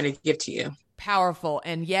they're trying to give to you. Powerful.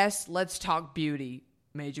 And yes, let's talk beauty,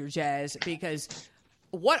 Major Jas, because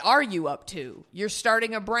what are you up to? You're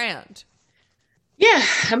starting a brand. Yeah,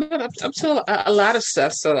 I'm up to a lot of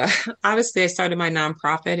stuff. So obviously I started my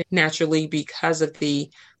nonprofit. Naturally, because of the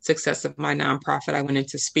success of my nonprofit, I went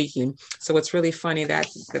into speaking. So it's really funny that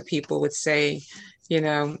the people would say, you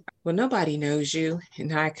know, well, nobody knows you.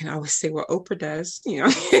 And I can always say, well, Oprah does, you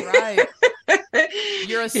know. Right.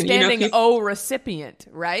 You're a standing O recipient,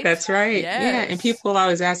 right? That's right. Yes. Yeah. And people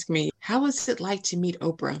always ask me, how was it like to meet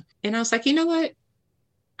Oprah? And I was like, you know what?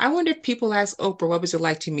 I wonder if people ask Oprah, what was it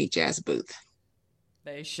like to meet Jas Boothe?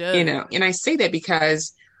 They should. You know, and I say that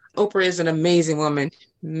because Oprah is an amazing woman,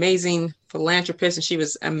 amazing philanthropist, and she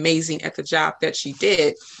was amazing at the job that she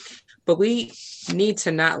did. But we need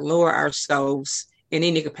to not lower ourselves in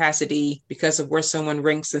any capacity because of where someone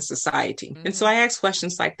ranks in society. Mm-hmm. And so I ask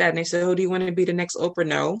questions like that, and they say, oh, do you want to be the next Oprah?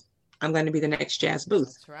 No, I'm going to be the next Jas Boothe.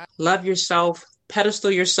 That's right. Love yourself.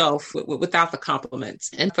 Pedestal yourself without the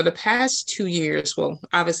compliments. And for the past 2 years, well,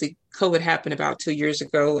 obviously COVID happened about 2 years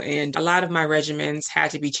ago, and a lot of my regimens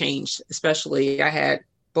had to be changed. Especially I had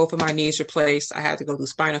both of my knees replaced. I had to go through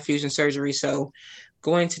spinal fusion surgery. So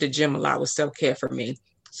going to the gym a lot was self-care for me.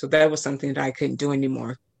 So that was something that I couldn't do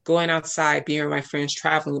anymore. Going outside, being with my friends,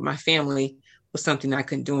 traveling with my family was something I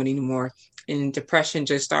couldn't do anymore. And depression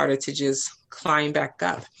just started to just climb back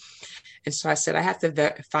up. And so I said, I have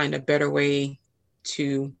to find a better way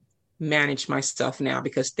to manage myself now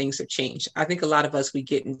because things have changed. I think a lot of us, we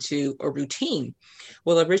get into a routine.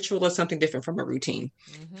 Well, a ritual is something different from a routine.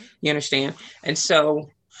 Mm-hmm. You understand? And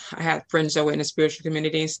so I have friends that were in the spiritual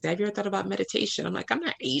community and said, have you ever thought about meditation? I'm like, I'm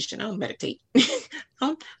not Asian. I don't meditate.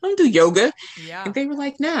 I don't do yoga. Yeah. And they were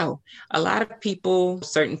like, no. A lot of people,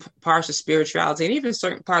 certain parts of spirituality and even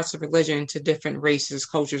certain parts of religion to different races,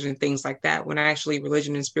 cultures, and things like that, when actually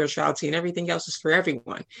religion and spirituality and everything else is for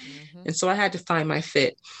everyone. Mm-hmm. And so I had to find my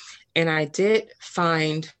fit. And I did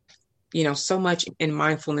find, you know, so much in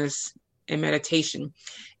mindfulness and meditation.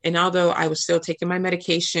 And although I was still taking my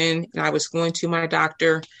medication and I was going to my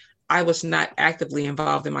doctor, I was not actively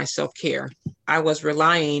involved in my self-care. I was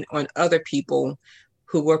relying on other people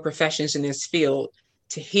who were professionals in this field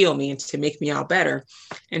to heal me and to make me all better.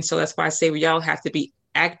 And so that's why I say we all have to be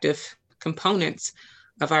active components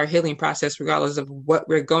of our healing process, regardless of what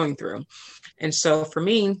we're going through. And so for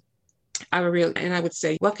me, I would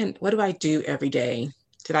say, what do I do every day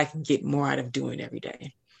that I can get more out of doing every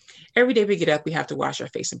day? Every day we get up, we have to wash our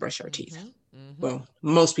face and brush our teeth. Mm-hmm. Well,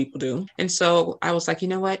 most people do. And so I was like, you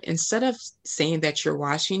know what? Instead of saying that you're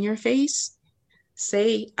washing your face,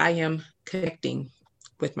 say I am connecting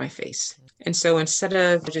with my face. And so instead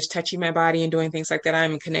of just touching my body and doing things like that,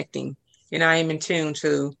 I'm connecting and I am in tune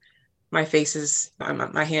to my faces.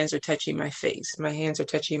 My hands are touching my face. My hands are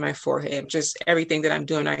touching my forehead. Just everything that I'm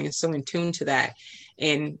doing, I am so in tune to that.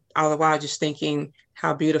 And all the while just thinking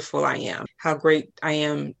how beautiful I am, how great I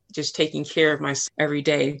am, just taking care of myself every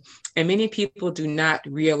day. And many people do not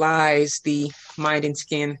realize the mind and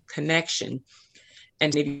skin connection.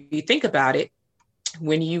 And if you think about it,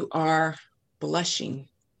 when you are blushing,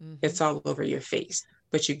 mm-hmm. it's all over your face.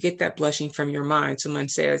 But you get that blushing from your mind. Someone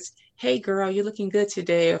says, hey, girl, you're looking good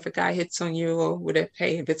today. Or if a guy hits on you, or whatever,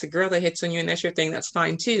 hey, if it's a girl that hits on you and that's your thing, that's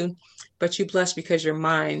fine too. But you blush because your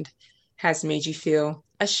mind has made you feel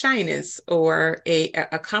a shyness or a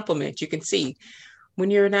compliment. You can see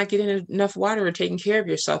when you're not getting enough water or taking care of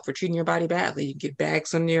yourself or treating your body badly, you get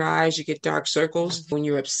bags under your eyes, you get dark circles. Mm-hmm. When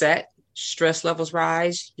you're upset, stress levels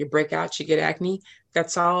rise, you break out, you get acne.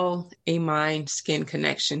 That's all a mind-skin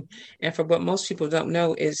connection. And for what most people don't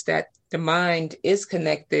know is that the mind is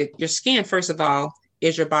connected. Your skin, first of all,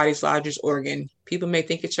 is your body's largest organ. People may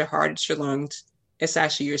think it's your heart, it's your lungs. It's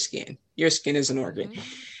actually your skin. Your skin is an organ.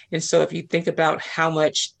 And so if you think about how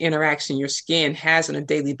much interaction your skin has on a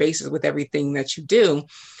daily basis with everything that you do,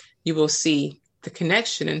 you will see the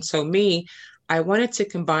connection. And so I wanted to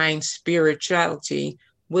combine spirituality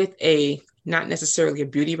with not necessarily a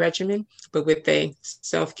beauty regimen, but with a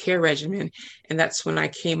self-care regimen. And that's when I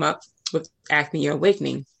came up with Acne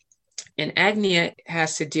Awakening. And acne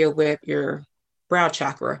has to deal with your brow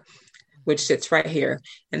chakra, which sits right here.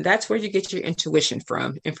 And that's where you get your intuition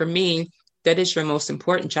from. And for me, that is your most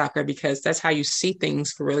important chakra, because that's how you see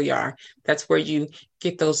things for really are. That's where you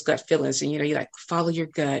get those gut feelings, and you like follow your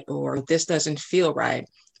gut, or this doesn't feel right.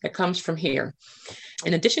 It comes from here.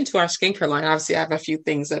 In addition to our skincare line, obviously I have a few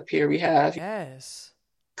things up here. We have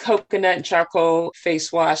coconut and charcoal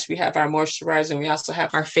face wash. We have our moisturizer, and we also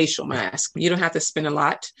have our facial mask. You don't have to spend a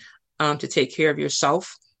lot to take care of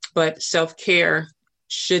yourself, but self-care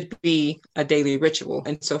should be a daily ritual.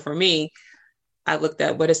 And so for me, I looked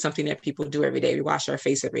at what is something that people do every day. We wash our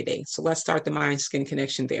face every day. So let's start the mind-skin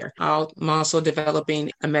connection there. I'm also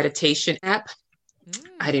developing a meditation app.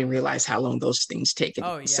 I didn't realize how long those things take.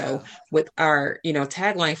 Oh, yeah. So with our,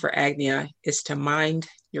 tagline for Agnia is to mind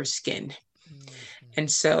your skin. And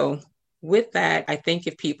so with that, I think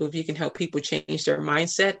if you can help people change their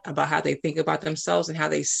mindset about how they think about themselves and how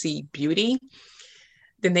they see beauty,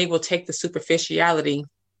 then they will take the superficiality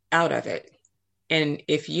out of it. And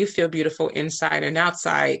if you feel beautiful inside and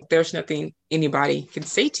outside, there's nothing anybody can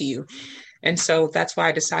say to you. And so that's why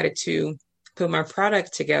I decided to put my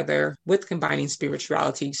product together with combining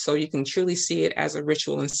spirituality, so you can truly see it as a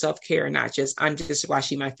ritual and self-care, not just, I'm just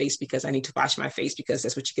washing my face because I need to wash my face because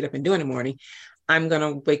that's what you get up and do in the morning. I'm going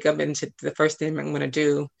to wake up, and the first thing I'm going to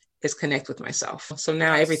do is connect with myself. So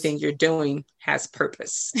now everything you're doing has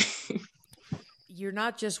purpose. You're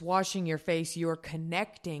not just washing your face, you're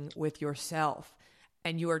connecting with yourself.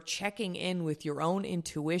 And you are checking in with your own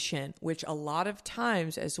intuition, which a lot of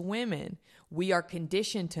times as women, we are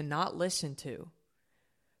conditioned to not listen to.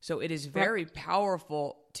 So it is very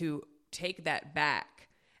powerful to take that back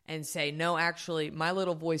and say, no, actually, my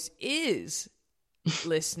little voice is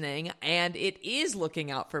listening, and it is looking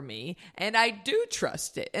out for me, and I do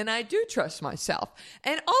trust it, and I do trust myself.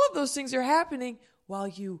 And all of those things are happening while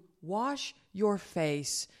you wash your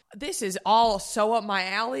face. This is all so up my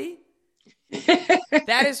alley.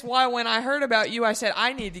 That is why when I heard about you, I said,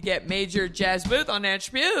 I need to get Major Jas Boothe on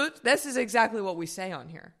Attribute. This is exactly what we say on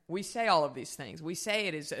here. We say all of these things. We say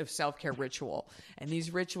it is a self-care ritual. And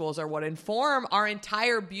these rituals are what inform our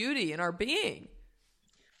entire beauty and our being.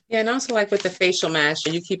 Yeah, and also like with the facial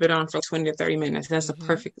mask, you keep it on for 20 to 30 minutes. That's a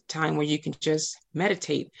perfect time where you can just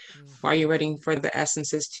meditate while you're waiting for the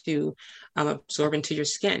essences to absorb into your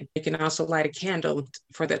skin. You can also light a candle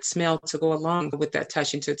for that smell to go along with that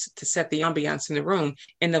touch and to set the ambiance in the room.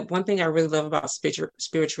 And the one thing I really love about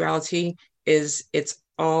spirituality is it's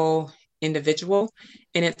all individual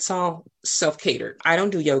and it's all self-catered. I don't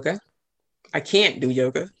do yoga. I can't do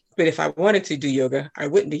yoga. But if I wanted to do yoga, I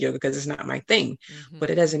wouldn't do yoga because it's not my thing. But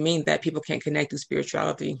it doesn't mean that people can't connect through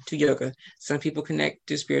spirituality to yoga. Some people connect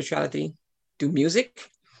to spirituality through music,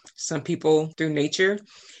 some people through nature,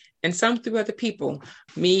 and some through other people.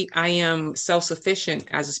 Me, I am self-sufficient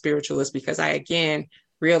as a spiritualist because I, again,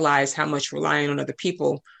 realize how much relying on other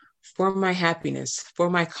people for my happiness, for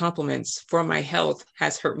my compliments, for my health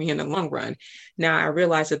has hurt me in the long run. Now, I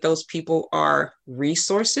realize that those people are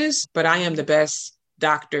resources, but I am the best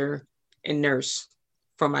doctor and nurse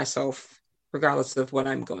for myself, regardless of what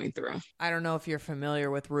I'm going through. I don't know if you're familiar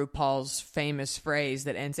with RuPaul's famous phrase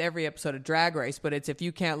that ends every episode of Drag Race, but it's, if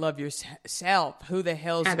you can't love yourself, who the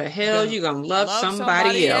hell you gonna love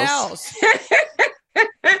somebody else?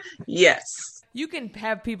 Yes. You can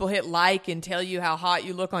have people hit like and tell you how hot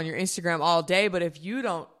you look on your Instagram all day, but if you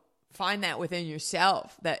don't find that within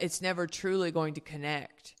yourself, that it's never truly going to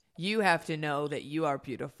connect. You have to know that you are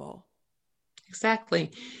beautiful. Exactly.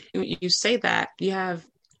 You say that. You have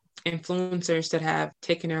influencers that have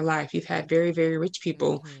taken their life. You've had very, very rich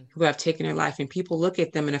people who have taken their life, and people look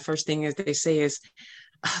at them and the first thing is they say is,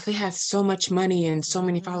 oh, they have so much money and so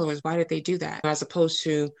many followers. Why did they do that? As opposed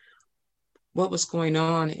to what was going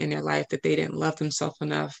on in their life, that they didn't love themselves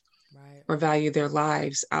enough or value their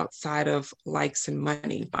lives outside of likes and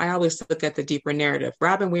money. I always look at the deeper narrative.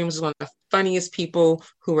 Robin Williams is one of the funniest people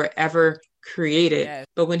who were ever created. Yes.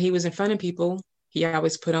 But when he was in front of people, he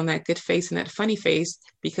always put on that good face and that funny face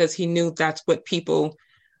because he knew that's what people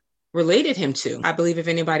related him to. I believe if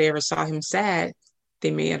anybody ever saw him sad,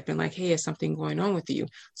 they may have been like, hey, is something going on with you?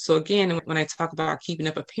 So again, when I talk about keeping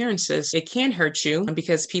up appearances, it can hurt you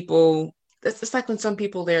because people it's like when some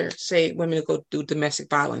people there say women go do domestic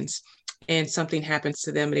violence and something happens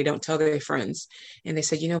to them and they don't tell their friends. And they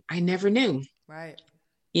say, I never knew. Right.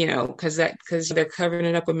 Because they're covering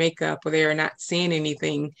it up with makeup or they are not seeing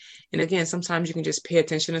anything. And again, sometimes you can just pay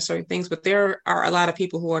attention to certain things, but there are a lot of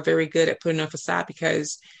people who are very good at putting on a facade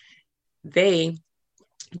because they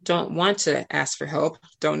don't want to ask for help,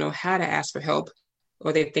 don't know how to ask for help,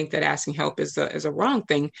 or they think that asking help is a wrong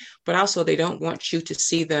thing, but also they don't want you to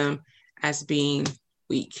see them as being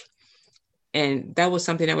weak. And that was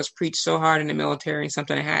something that was preached so hard in the military and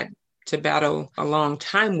something I had to battle a long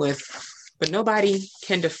time with. But nobody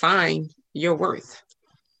can define your worth.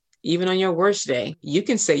 Even on your worst day, you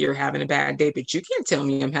can say you're having a bad day, but you can't tell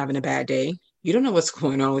me I'm having a bad day. You don't know what's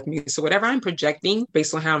going on with me. So whatever I'm projecting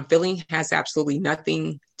based on how I'm feeling has absolutely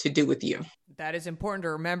nothing to do with you. That is important to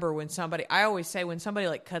remember I always say when somebody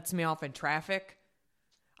like cuts me off in traffic,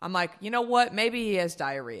 I'm like, you know what? Maybe he has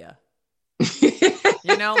diarrhea.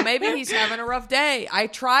 Maybe he's having a rough day. I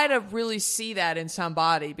try to really see that in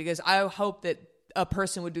somebody because I hope that a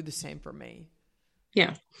person would do the same for me.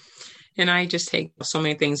 Yeah. And I just take so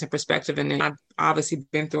many things in perspective. And I've obviously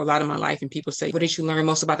been through a lot of my life. And people say, what did you learn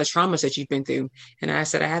most about the traumas that you've been through? And I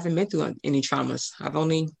said, I haven't been through any traumas. I've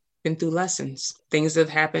only been through lessons. Things have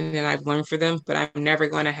happened and I've learned from them, but I'm never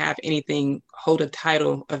going to have anything hold a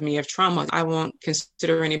title of me of trauma. I won't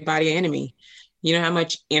consider anybody an enemy. You know how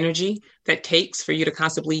much energy that takes for you to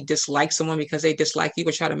constantly dislike someone because they dislike you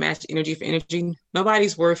or try to match energy for energy?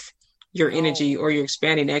 Nobody's worth your energy or you're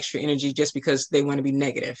expanding extra energy just because they want to be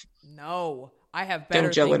negative. No, I have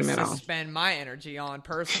better things to spend my energy on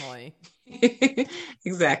personally.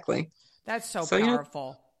 Exactly. That's so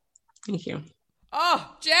powerful. Thank you.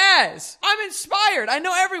 Oh, Jas, I'm inspired. I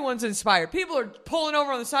know everyone's inspired. People are pulling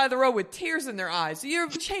over on the side of the road with tears in their eyes. You're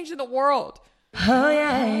changing the world. Oh,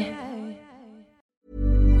 yeah.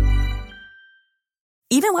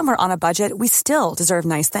 Even when we're on a budget, we still deserve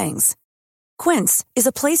nice things. Quince is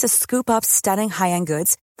a place to scoop up stunning high-end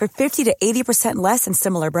goods for 50 to 80% less than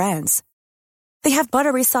similar brands. They have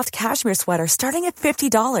buttery soft cashmere sweaters starting at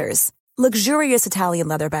 $50, luxurious Italian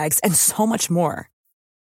leather bags, and so much more.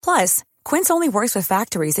 Plus, Quince only works with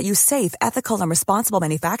factories that use safe, ethical, and responsible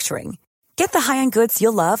manufacturing. Get the high-end goods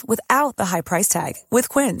you'll love without the high price tag with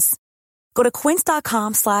Quince. Go to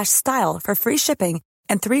quince.com/style for free shipping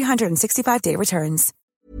and 365-day returns.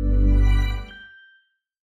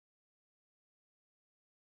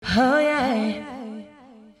 Oh, yeah.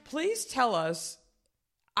 Please tell us,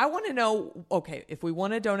 I want to know, okay, if we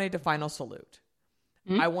want to donate to Final Salute,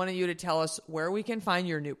 I want you to tell us where we can find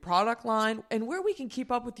your new product line and where we can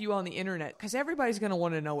keep up with you on the internet, because everybody's going to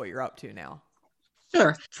want to know what you're up to now.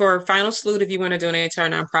 Sure. For Final Salute, if you want to donate to our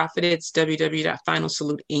nonprofit, it's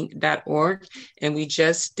www.finalsaluteinc.org. And we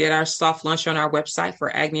just did our soft launch on our website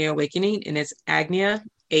for Agnia Awakening, and it's Agnia,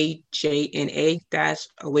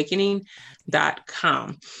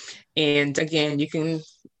 AJNA-awakening.com. And again,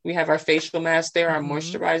 we have our facial masks there, our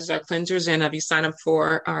moisturizers, our cleansers. And if you sign up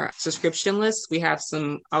for our subscription list, we have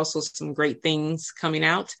some great things coming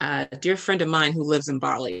out. A dear friend of mine who lives in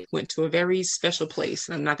Bali went to a very special place.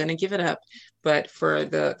 I'm not going to give it up, but for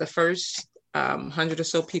the first 100 or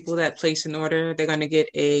so people that place an order, they're going to get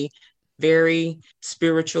a very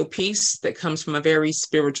spiritual piece that comes from a very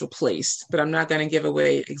spiritual place. But I'm not going to give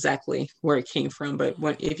away exactly where it came from. But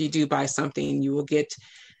if you do buy something, you will get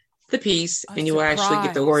the piece and you will actually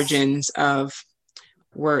get the origins of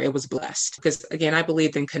where it was blessed. Because again, I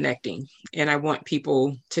believe in connecting, and I want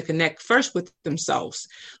people to connect first with themselves,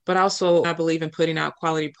 but also I believe in putting out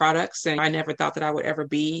quality products. And I never thought that I would ever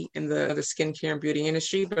be in the skincare and beauty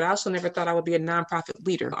industry, but I also never thought I would be a nonprofit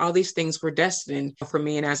leader. All these things were destined for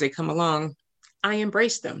me, and as they come along, I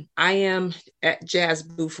embrace them. I am at Jas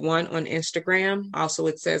Boothe 1 on Instagram. Also,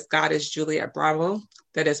 it says God is Juliet Bravo.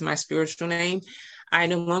 That is my spiritual name. I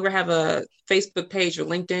no longer have a Facebook page or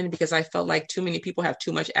LinkedIn because I felt like too many people have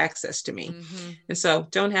too much access to me. And so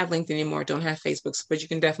don't have LinkedIn anymore, don't have Facebook, but you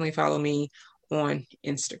can definitely follow me on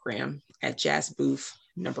Instagram at Jas Boothe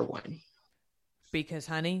 1. Because,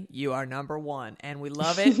 honey, you are number one, and we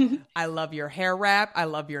love it. I love your hair wrap. I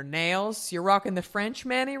love your nails. You're rocking the French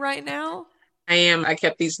Manny right now. I am. I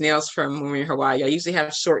kept these nails from when we were in Hawaii. I usually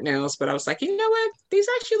have short nails, but I was like, you know what? These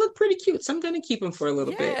actually look pretty cute, so I'm going to keep them for a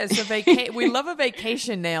little bit. Yes, we love a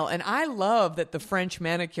vacation nail, and I love that the French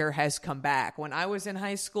manicure has come back. When I was in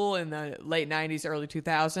high school in the late 90s, early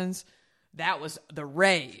 2000s, that was the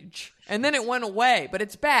rage. And then it went away, but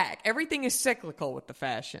it's back. Everything is cyclical with the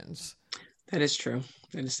fashions. That is true.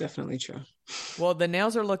 That is definitely true. Well, the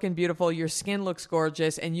nails are looking beautiful. Your skin looks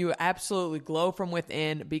gorgeous, and you absolutely glow from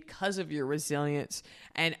within because of your resilience.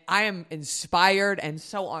 And I am inspired and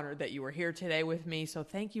so honored that you were here today with me. So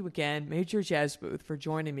thank you again, Major Jas Boothe, for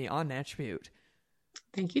joining me on Natch Butte.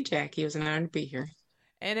 Thank you, Jackie. It was an honor to be here.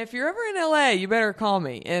 And if you're ever in LA, you better call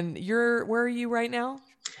me. And where are you right now?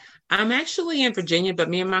 I'm actually in Virginia, but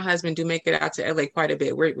me and my husband do make it out to LA quite a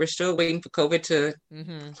bit. We're still waiting for COVID to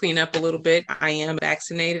clean up a little bit. I am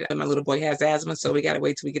vaccinated. My little boy has asthma, so we got to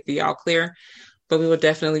wait till we get the all clear. But we will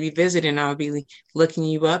definitely be visiting. I'll be looking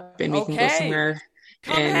you up, and we can go somewhere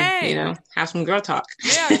and have some girl talk.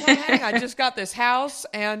 Yeah, come hang. I just got this house,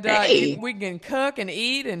 and we can cook and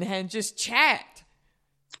eat and just chat.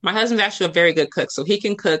 My husband's actually a very good cook, so he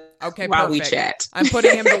can cook while we chat. I'm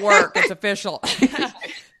putting him to work. It's official.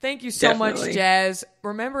 Thank you so Definitely. much, Jazz.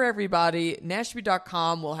 Remember, everybody,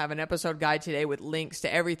 NatchButte.com will have an episode guide today with links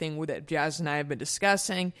to everything that Jazz and I have been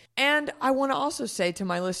discussing. And I want to also say to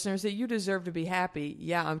my listeners that you deserve to be happy.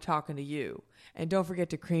 Yeah, I'm talking to you. And don't forget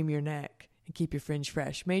to cream your neck and keep your fringe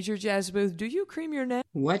fresh. Major Jas Boothe, do you cream your neck?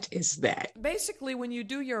 What is that? Basically, when you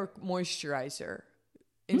do your moisturizer,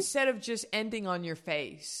 instead of just ending on your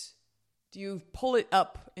face, do you pull it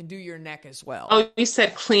up and do your neck as well? Oh, you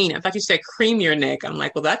said clean. I thought you said cream your neck. I'm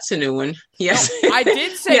like, well, that's a new one. Yes. No, I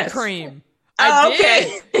did say yes. cream.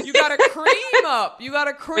 Okay. You got to cream up. You got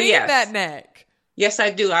to cream that neck. Yes, I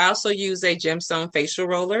do. I also use a gemstone facial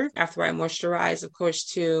roller after I moisturize, of course,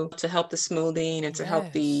 to help the smoothing and to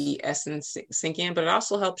help the essence sink in. But it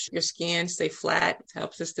also helps your skin stay flat. It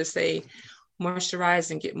helps us to stay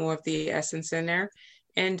moisturized and get more of the essence in there.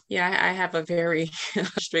 And yeah, I have a very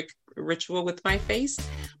strict ritual with my face,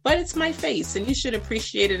 but it's my face and you should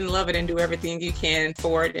appreciate it and love it and do everything you can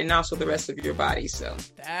for it and also the rest of your body. So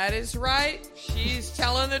that is right. She's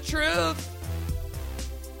telling the truth.